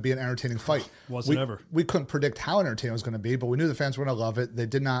was going to be an entertaining fight. Wasn't ever. We couldn't predict how entertaining it was going to be, but we knew the fans were going to love it. They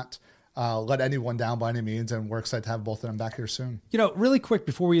did not let anyone down by any means, and we're excited to have both of them back here soon. Really quick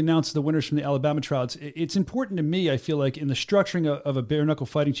before we announce the winners from the Alabama tryouts, it's important to me, I feel like, in the structuring of a bare knuckle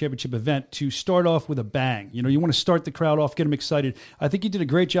fighting championship event to start off with a bang. You want to start the crowd off, get them excited. I think you did a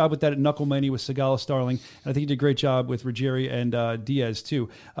great job with that at Knucklemania with Segala Starling, and I think you did a great job with Ruggieri and Diaz too.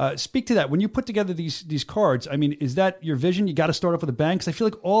 Speak to that. When you put together these cards, is that your vision? You got to start off with a bang? Because I feel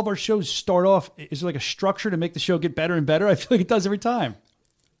like all of our shows start off, is there like a structure to make the show get better and better? I feel like it does every time.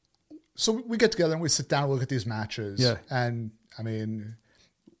 So we get together and we sit down and look at these matches. Yeah. And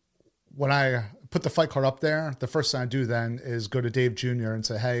when I put the fight card up there, the first thing I do then is go to Dave Jr. and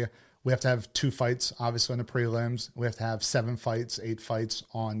say, hey, we have to have 2 fights, obviously, on the prelims. We have to have 7 fights, 8 fights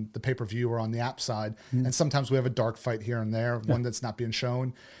on the pay-per-view or on the app side. And sometimes we have a dark fight here and there, one that's not being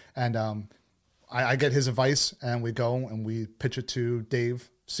shown. And I get his advice, and we go and we pitch it to Dave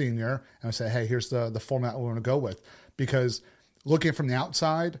Sr. and I say, hey, here's the format we want to go with. Because looking from the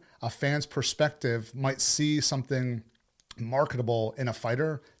outside, a fan's perspective might see something marketable in a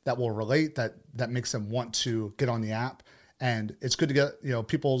fighter that will relate, that makes them want to get on the app. And it's good to get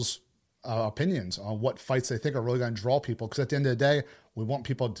people's opinions on what fights they think are really going to draw people. Because at the end of the day, we want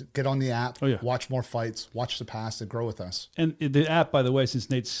people to get on the app, watch more fights, watch the past, and grow with us. And the app, by the way,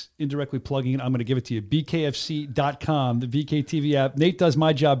 since Nate's indirectly plugging it, I'm going to give it to you. BKFC.com, the BKTV app. Nate does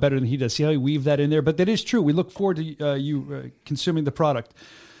my job better than he does. See how he weaved that in there? But that is true. We look forward to you consuming the product.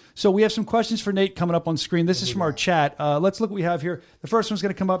 So we have some questions for Nate coming up on screen. This is from our chat. Let's look what we have here. The first one's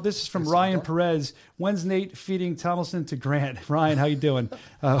going to come up. This is from Ryan Perez. When's Nate feeding Tomlinson to Grant? Ryan, how you doing?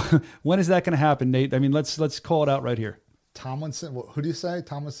 When is that going to happen, Nate? Let's call it out right here. Tomlinson. Who do you say?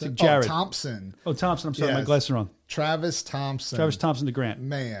 Tomlinson? Jared. Thompson. Oh, Thompson. I'm sorry. My glasses are wrong. Travis Thompson. Travis Thompson to Grant.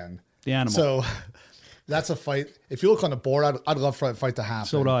 Man. The animal. So that's a fight. If you look on the board, I'd love for that fight to happen.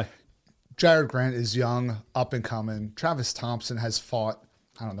 So would I. Jared Grant is young, up and coming. Travis Thompson has fought,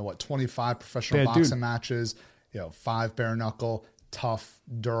 25 professional boxing matches, 5 bare knuckle, tough,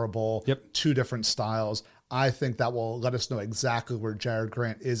 durable, 2 different styles. I think that will let us know exactly where Jared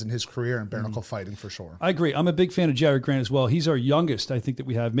Grant is in his career in bare knuckle fighting for sure. I agree. I'm a big fan of Jared Grant as well. He's our youngest, I think, that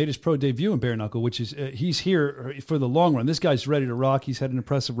we have. Made his pro debut in bare knuckle, which is he's here for the long run. This guy's ready to rock. He's had an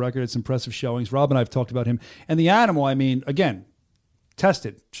impressive record. It's impressive showings. Rob and I have talked about him. And the animal, again,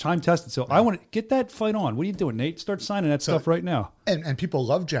 tested, time tested. So I want to get that fight on. What are you doing, Nate? Start signing that stuff right now. And people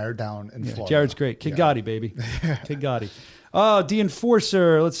love Jared down in Florida. Jared's great. Kid Gotti, baby. Kid Gotti. The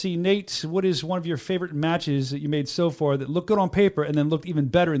Enforcer. Let's see, Nate, what is one of your favorite matches that you made so far that looked good on paper and then looked even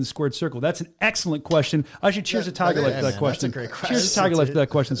better in the squared circle? That's an excellent question. I should cheers to Tiger Life for that question. That's a great question. Cheers to Tiger Life for that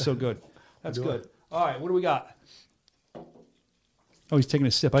question. So good. That's good. All right, what do we got? Oh, he's taking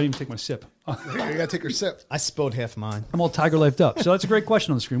a sip. I didn't even take my sip. You got to take your sip. I spilled half mine. I'm all Tiger Lifed up. So that's a great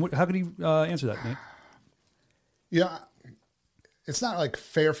question on the screen. How could he answer that, Nate? Yeah, it's not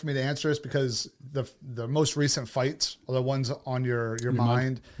fair for me to answer this because the most recent fights are the ones on your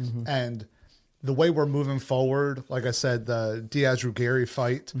mind. Mm-hmm. And the way we're moving forward, like I said, the Diaz-Ruggieri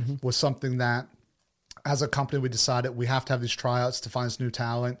fight was something that as a company we decided we have to have these tryouts to find this new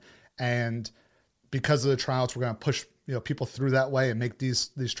talent. And because of the tryouts, we're going to push people through that way and make these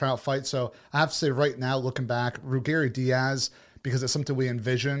tryout fights. So I have to say right now, looking back, Ruggeri Diaz, because it's something we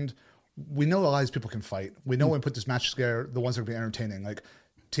envisioned. We know a lot of these people can fight. We know when we put this match together, the ones that are going to be entertaining, like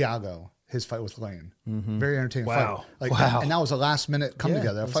Thiago, his fight with Lane. Very entertaining fight. And that was a last minute come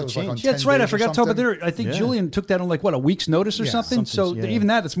together. That fight was like on 10 that's right. I days forgot to talk about that. I think Julian took that on a week's notice or something. So even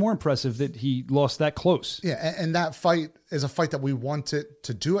that's more impressive that he lost that close. Yeah, and that fight is a fight that we wanted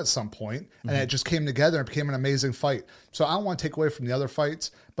to do at some point, and it just came together and became an amazing fight. So I don't want to take away from the other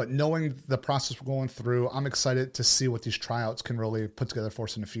fights, but knowing the process we're going through, I'm excited to see what these tryouts can really put together for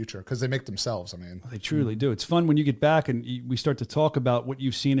us in the future, because they make themselves. I mean, they truly do. It's fun when you get back and we start to talk about what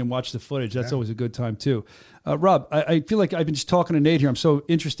you've seen and watch the footage. That's always a good time too. Rob, I feel like I've been just talking to Nate here. I'm so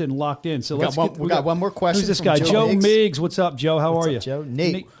interested and locked in. So we got one more question. Who's this guy? Joe Miggs. What's up, Joe? How are you? Joe?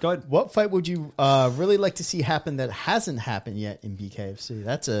 Nate, go ahead. What fight would you really like to see happen that hasn't happened yet in BKFC?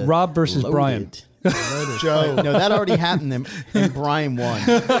 That's a Rob versus Brian. Joe, no, that already happened, and Brian won.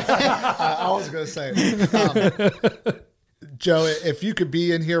 I was going to say, Joe, if you could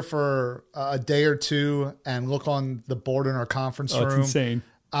be in here for a day or two and look on the board in our conference room, it's insane.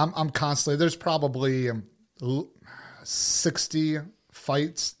 I'm constantly, there's probably 60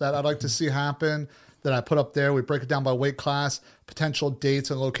 fights that I'd like to see happen that I put up there. We break it down by weight class, potential dates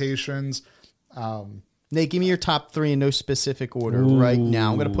and locations. Nate, give me your top 3 in no specific order right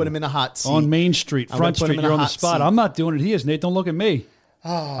now. I'm going to put him in a hot seat. On Main Street, Front Street, you're on the spot. I'm not doing it. He is, Nate. Don't look at me.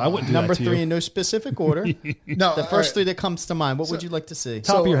 I wouldn't do Number that to 3 you. in no specific order. No, the first 3 that comes to mind. What would you like to see?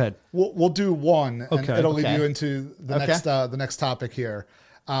 Top of your head. We'll do one, and it'll lead you into the next topic here.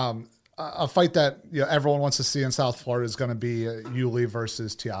 A fight that everyone wants to see in South Florida is going to be Yuli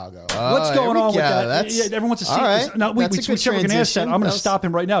versus Thiago. What's going on with that? Everyone wants to see. Right. Now, we check we're going to ask that. I'm going to stop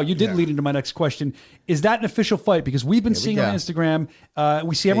him right now. You did lead into my next question. Is that an official fight? Because we've been seeing on Instagram,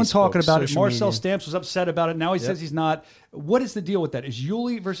 we see everyone talking about it. Marcel Stamps was upset about it. Now he says he's not. What is the deal with that? Is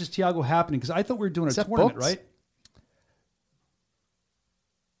Yuli versus Thiago happening? Because I thought we were doing a tournament, right?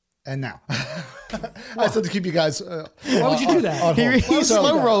 And now, I said to keep you guys. Why would you do that? He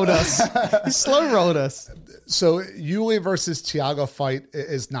slow rolled us. He slow rolled us. So Yuli versus Thiago fight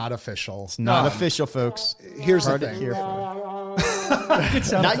is not official. It's not official, folks. Here's the thing.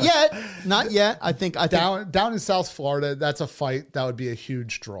 Not yet. Not yet. I think down in South Florida, that's a fight that would be a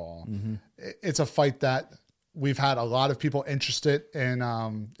huge draw. It's a fight that we've had a lot of people interested in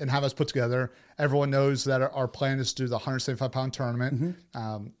have us put together. Everyone knows that our plan is to do the 175-pound tournament.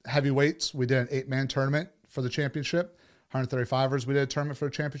 Heavyweights, we did an 8-man tournament for the championship. 135ers, we did a tournament for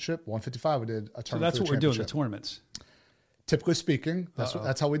the championship. 155, we did a tournament for the championship. So that's what we're doing, the tournaments. Typically speaking,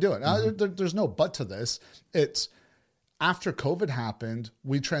 that's how we do it. There's no but to this. It's after COVID happened,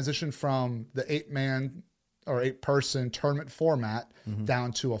 we transitioned from the 8-man or 8-person tournament format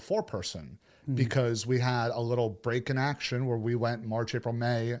down to a 4-person. Because we had a little break in action where we went March, April,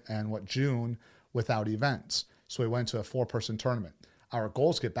 May, and June without events. So we went to a 4-person tournament. Our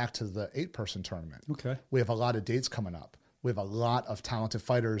goal is to get back to the 8-person tournament. Okay. We have a lot of dates coming up. We have a lot of talented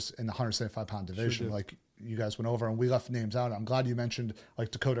fighters in the 175-pound division. Like you guys went over, and we left names out. I'm glad you mentioned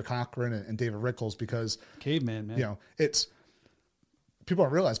like Dakota Cochran and David Rickles, because caveman, man. It's people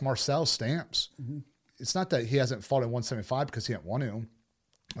don't realize Marcel Stamps. It's not that he hasn't fought in 175 because he didn't want to.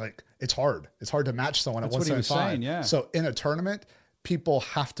 Like it's hard. It's hard to match someone at 175. What he was saying, yeah. So in a tournament, people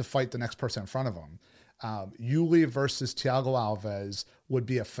have to fight the next person in front of them. Yuli versus Thiago Alves would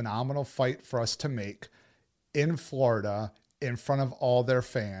be a phenomenal fight for us to make in Florida in front of all their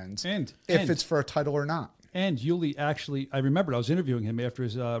fans, if it's for a title or not. And Yuli actually, I remembered I was interviewing him after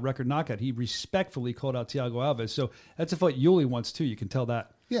his record knockout. He respectfully called out Thiago Alves. So that's a fight Yuli wants too. You can tell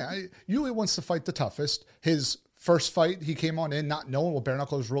that. Yeah, Yuli wants to fight the toughest. His first fight, he came on in not knowing what bare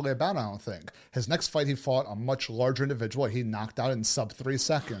knuckle was really about, I don't think. His next fight, he fought a much larger individual. He knocked out in sub 3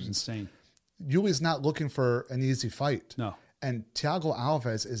 seconds. Insane. Yuli's not looking for an easy fight. No. And Thiago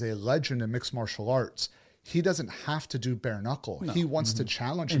Alves is a legend in mixed martial arts. He doesn't have to do bare knuckle. No. He wants to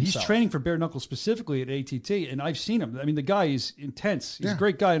challenge himself. And he's training for bare knuckle specifically at ATT, and I've seen him. I mean, the guy is intense. He's a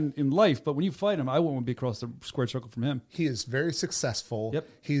great guy in life, but when you fight him, I won't be across the square circle from him. He is very successful. Yep.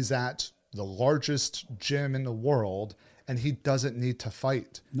 He's at the largest gym in the world, and he doesn't need to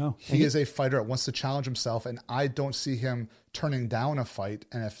fight. No. He is a fighter that wants to challenge himself, and I don't see him turning down a fight.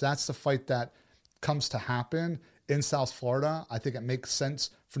 And if that's the fight that comes to happen in South Florida, I think it makes sense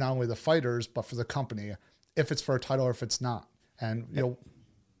for not only the fighters, but for the company, if it's for a title or if it's not. And, you know.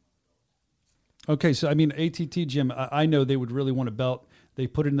 Okay, so, I mean, ATT, Jim, I know they would really want a belt. They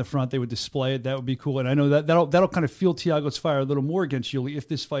put it in the front. They would display it. That would be cool. And I know that'll kind of fuel Thiago's fire a little more against Yuli if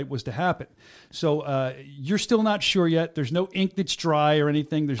this fight was to happen. So you're still not sure yet. There's no ink that's dry or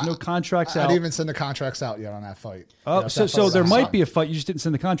anything. There's no contracts out. I didn't even send the contracts out yet on that fight. Oh, so there might be a fight. You just didn't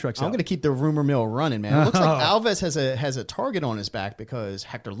send the contracts out. I'm going to keep the rumor mill running, man. It looks like Alves has a target on his back because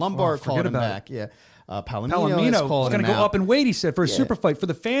Hector Lombard called him back. Yeah. Palomino is going to go up and wait, he said, for a super fight. For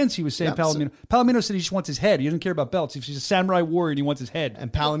the fans, he was saying Palomino. Palomino said he just wants his head. He doesn't care about belts. If he's a samurai warrior and he wants his head.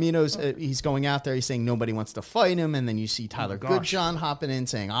 And Palomino's, he's going out there, he's saying nobody wants to fight him. And then you see Tyler Goodjohn hopping in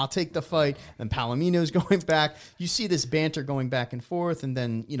saying, I'll take the fight. And Palomino's going back. You see this banter going back and forth. And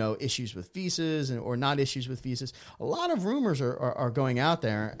then, issues with visas or not issues with visas. A lot of rumors are going out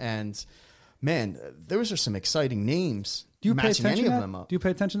there. And, man, those are some exciting names. Do you pay attention any to that? Of them up. Do you pay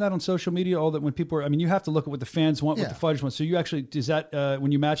attention to that on social media? All that when people are, you have to look at what the fans want, what the fighters want. So you actually, does that,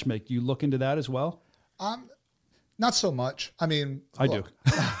 when you matchmake, do you look into that as well? Not so much. I do.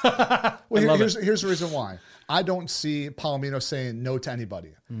 Well, here's the reason why. I don't see Palomino saying no to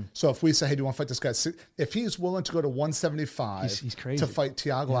anybody. So if we say, hey, do you want to fight this guy? If he's willing to go to 175 he's crazy. To fight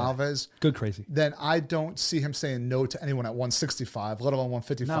Thiago Alves, good crazy, then I don't see him saying no to anyone at 165, let alone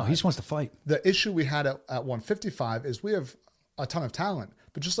 155. No, he just wants to fight. The issue we had at 155 is we have a ton of talent,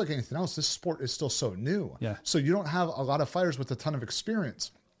 but just like anything else, this sport is still so new. Yeah. So you don't have a lot of fighters with a ton of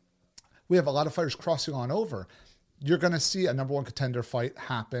experience. We have a lot of fighters crossing on over. You're going to see a number one contender fight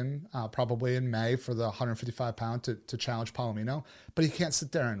happen probably in May for the 155 pound to challenge Palomino, but he can't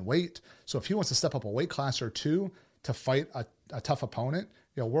sit there and wait. So if he wants to step up a weight class or two to fight a tough opponent,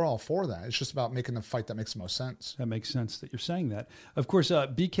 we're all for that. It's just about making the fight that makes the most sense. That makes sense that you're saying that. Of course,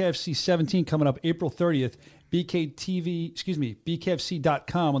 BKFC 17 coming up April 30th. BKFC.com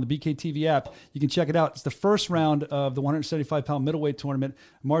on the BKTV app. You can check it out. It's the first round of the 175-pound middleweight tournament.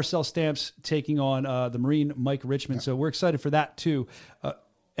 Marcel Stamps taking on the Marine Mike Richmond. Yeah. So we're excited for that too.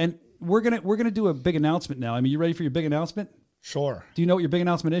 And we're gonna do a big announcement now. You ready for your big announcement? Sure. Do you know what your big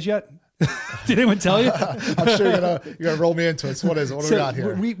announcement is yet? Did anyone tell you? I'm sure you're gonna roll me into it. So what is it? What do we got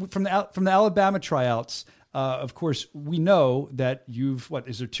here? From the Alabama tryouts, of course, we know that you've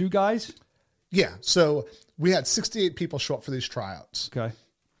is there 2 guys? Yeah. So we had 68 people show up for these tryouts. Okay.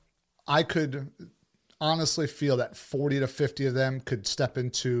 I could honestly feel that 40 to 50 of them could step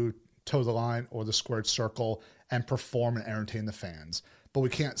into toe the line or the squared circle and perform and entertain the fans. But we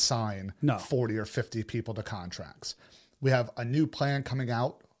can't sign 40 or 50 people to contracts. We have a new plan coming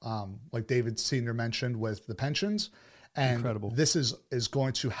out, like David Sr. mentioned, with the pensions. And incredible. This is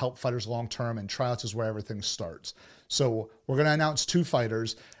going to help fighters long-term, and tryouts is where everything starts. So we're going to announce 2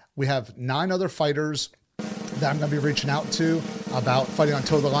 fighters. We have 9 other fighters that I'm going to be reaching out to about fighting on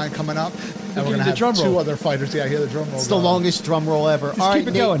toe the line coming up. And we're going to have 2 other fighters. Yeah, I hear the drum roll. It's the longest drum roll ever. Just all keep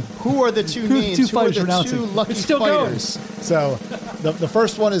right, it going. Who are the 2 names? Who are the 2 lucky it's still fighters? Going. So the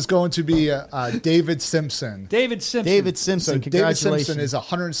first one is going to be David Simpson. David Simpson. So congratulations. David Simpson is a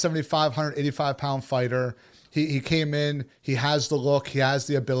 175, 185 pound fighter. He came in, he has the look, he has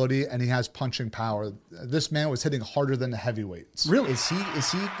the ability, and he has punching power. This man was hitting harder than the heavyweights. Really? Is he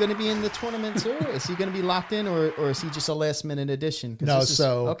going to be in the tournament too? Is he going to be locked in, or is he just a last minute addition? No,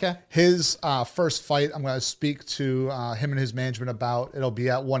 okay. His first fight, I'm going to speak to him and his management about. It'll be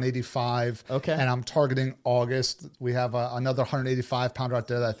at 185. Okay. And I'm targeting August. We have another 185 pounder out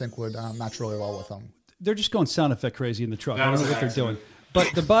there that I think would match really well with him. They're just going sound effect crazy in the truck. I don't know what they're doing. But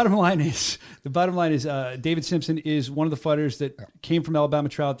the bottom line is, David Simpson is one of the fighters that came from Alabama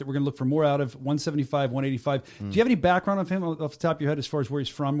tryout that we're going to look for more out of, 175, 185. Do you have any background of him off the top of your head as far as where he's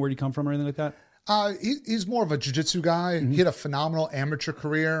from, where did he come from, or anything like that? He's more of a jiu-jitsu guy. Mm-hmm. He had a phenomenal amateur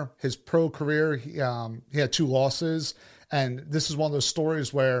career. His pro career, he had 2 losses. And this is one of those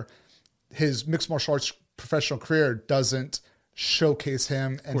stories where his mixed martial arts professional career doesn't showcase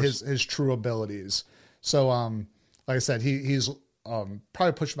him and his true abilities. So, like I said, he's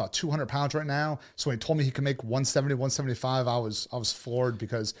probably pushing about 200 pounds right now. So when he told me he could make 170, 175, I was floored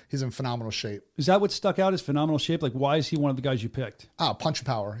because he's in phenomenal shape. Is that what stuck out as phenomenal shape? Like, why is he one of the guys you picked? Punch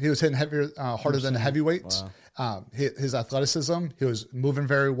power. He was hitting heavier, harder than the heavyweights. Wow. His athleticism, he was moving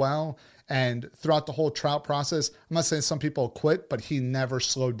very well. And throughout the whole tryout process, I'm not saying some people quit, but he never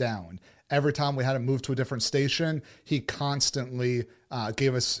slowed down. Every time we had to move to a different station, he constantly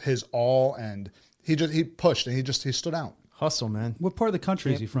gave us his all, and he pushed and he stood out. Hustle, man. What part of the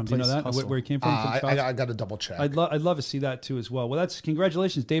country is he from? Do you know that? Where he came from? I got to double check. I'd love to see that too as well. Well,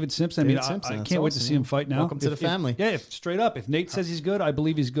 congratulations, David Simpson. I can't wait to see him fight now. Welcome to the family. Straight up. If Nate says he's good, I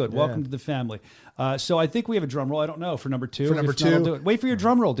believe he's good. Yeah. Welcome to the family. So I think we have a drum roll. I don't know for number 2. For number 2, not, I'll do it. Wait for your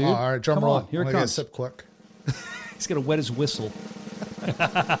drum roll, dude. All right, drum roll. Here it comes. Get a sip quick. He's gonna wet his whistle.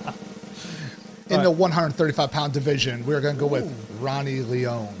 In the 135-pound division, we're going to go with Ronnie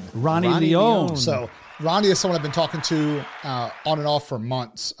Leone. Ronnie Leone. So Ronnie is someone I've been talking to on and off for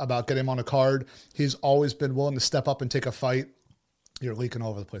months about getting him on a card. He's always been willing to step up and take a fight. You're leaking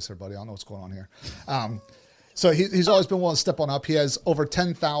all over the place, everybody. I don't know what's going on here. So he's always been willing to step on up. He has over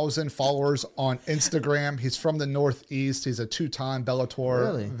 10,000 followers on Instagram. He's from the Northeast. He's a 2-time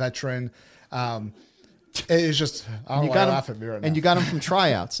Bellator veteran. It's just, I don't know why laugh at me right now. And you got him from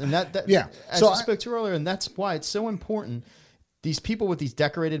tryouts. And that yeah. As so I spoke to earlier, and that's why it's so important. These people with these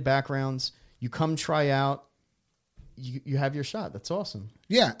decorated backgrounds, you come try out, you have your shot. That's awesome.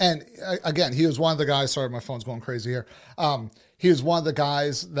 Yeah. And again, he was one of the guys, sorry, my phone's going crazy here. He was one of the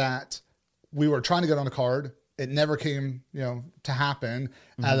guys that we were trying to get on the card. It never came, to happen.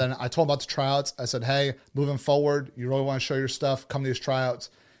 Mm-hmm. And then I told him about the tryouts. I said, hey, moving forward, you really want to show your stuff, come to these tryouts.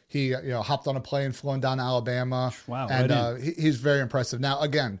 He, hopped on a plane, flown down to Alabama. Wow. And he's very impressive. Now,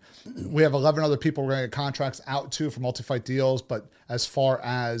 again, we have 11 other people we're going to get contracts out to for multi-fight deals. But as far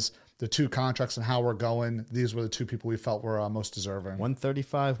as the 2 contracts and how we're going, these were the 2 people we felt were most deserving.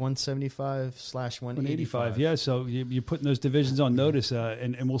 135, 175/185. Yeah, so you're putting those divisions on notice,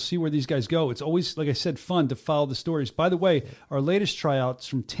 and we'll see where these guys go. It's always, like I said, fun to follow the stories. By the way, our latest tryouts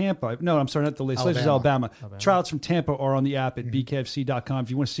from Tampa, no, I'm sorry, not the latest, latest is Alabama. Tryouts from Tampa are on the app at BKFC.com. If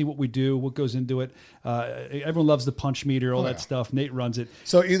you want to see what we do, what goes into it. Everyone loves the punch meter, all that stuff. Nate runs it.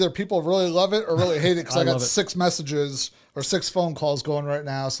 So either people really love it or really hate it, because I got 6 messages or 6 phone calls going right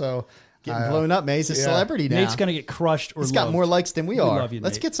now. So getting blown up, man. He's a celebrity now. Nate's going to get crushed or He's got more likes than we are. Love you,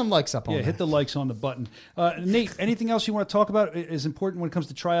 Let's Nate. get some likes up on that. Hit the likes on the button. Nate, anything else you want to talk about is important when it comes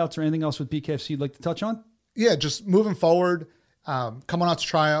to tryouts, or anything else with BKFC you'd like to touch on? Yeah, just moving forward, coming out to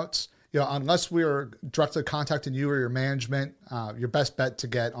tryouts. Unless we are directly contacting you or your management, your best bet to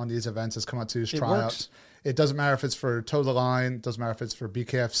get on these events is come out to these tryouts. It doesn't matter if it's for Toe the Line. It doesn't matter if it's for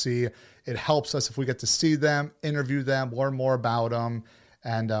BKFC. It helps us if we get to see them, interview them, learn more about them.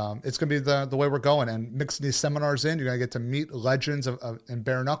 And it's going to be the way we're going. And mixing these seminars in, you're going to get to meet legends in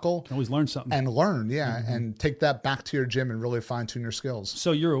bare knuckle. Always learn something. And learn, and take that back to your gym and really fine-tune your skills.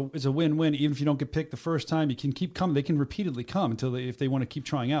 So it's a win-win. Even if you don't get picked the first time, you can keep coming. They can repeatedly come if they want to keep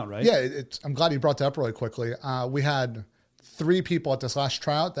trying out, right? Yeah, I'm glad you brought that up really quickly. We had 3 people at this last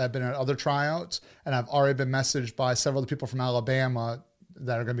tryout that have been at other tryouts, and I've already been messaged by several of the people from Alabama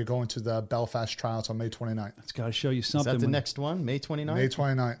that are going to be going to the Belfast tryouts on May 29th. It's got to show you something. Is that the next one, May 29th? May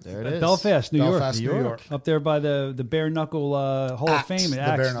 29th. There it is. Belfast, New York. New York. Up there by the Bare Knuckle Hall of Fame. The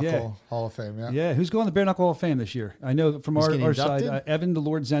Bare Knuckle Hall of Fame, Yeah, who's going to the Bare Knuckle Hall of Fame this year? I know from our side, Evan, the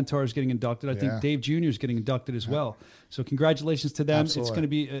Lord Zentar, is getting inducted. I think Dave Jr. is getting inducted as well. So congratulations to them. Absolutely. It's going to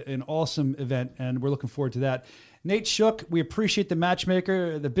be an awesome event, and we're looking forward to that. Nate Shook, we appreciate the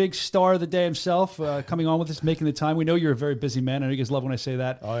matchmaker, the big star of the day himself, coming on with us, making the time. We know you're a very busy man. I know you guys love when I say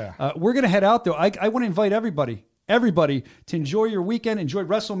that. Oh, yeah. We're going to head out, though. I want to invite everybody to enjoy your weekend. Enjoy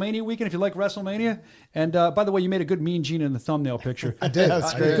WrestleMania weekend if you like WrestleMania. And by the way, you made a good Mean Gene in the thumbnail picture. I did.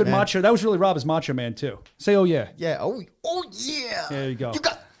 That's great, good macho. That was really Rob as Macho Man, too. Say, oh, yeah. Yeah. Oh, yeah. There you go. You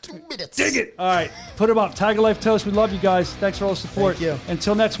got 2 minutes. Dig it. All right. Put them up. Tiger Life Toast. We love you guys. Thanks for all the support. Thank you.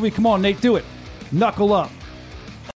 Until next week, come on, Nate, do it. Knuckle up.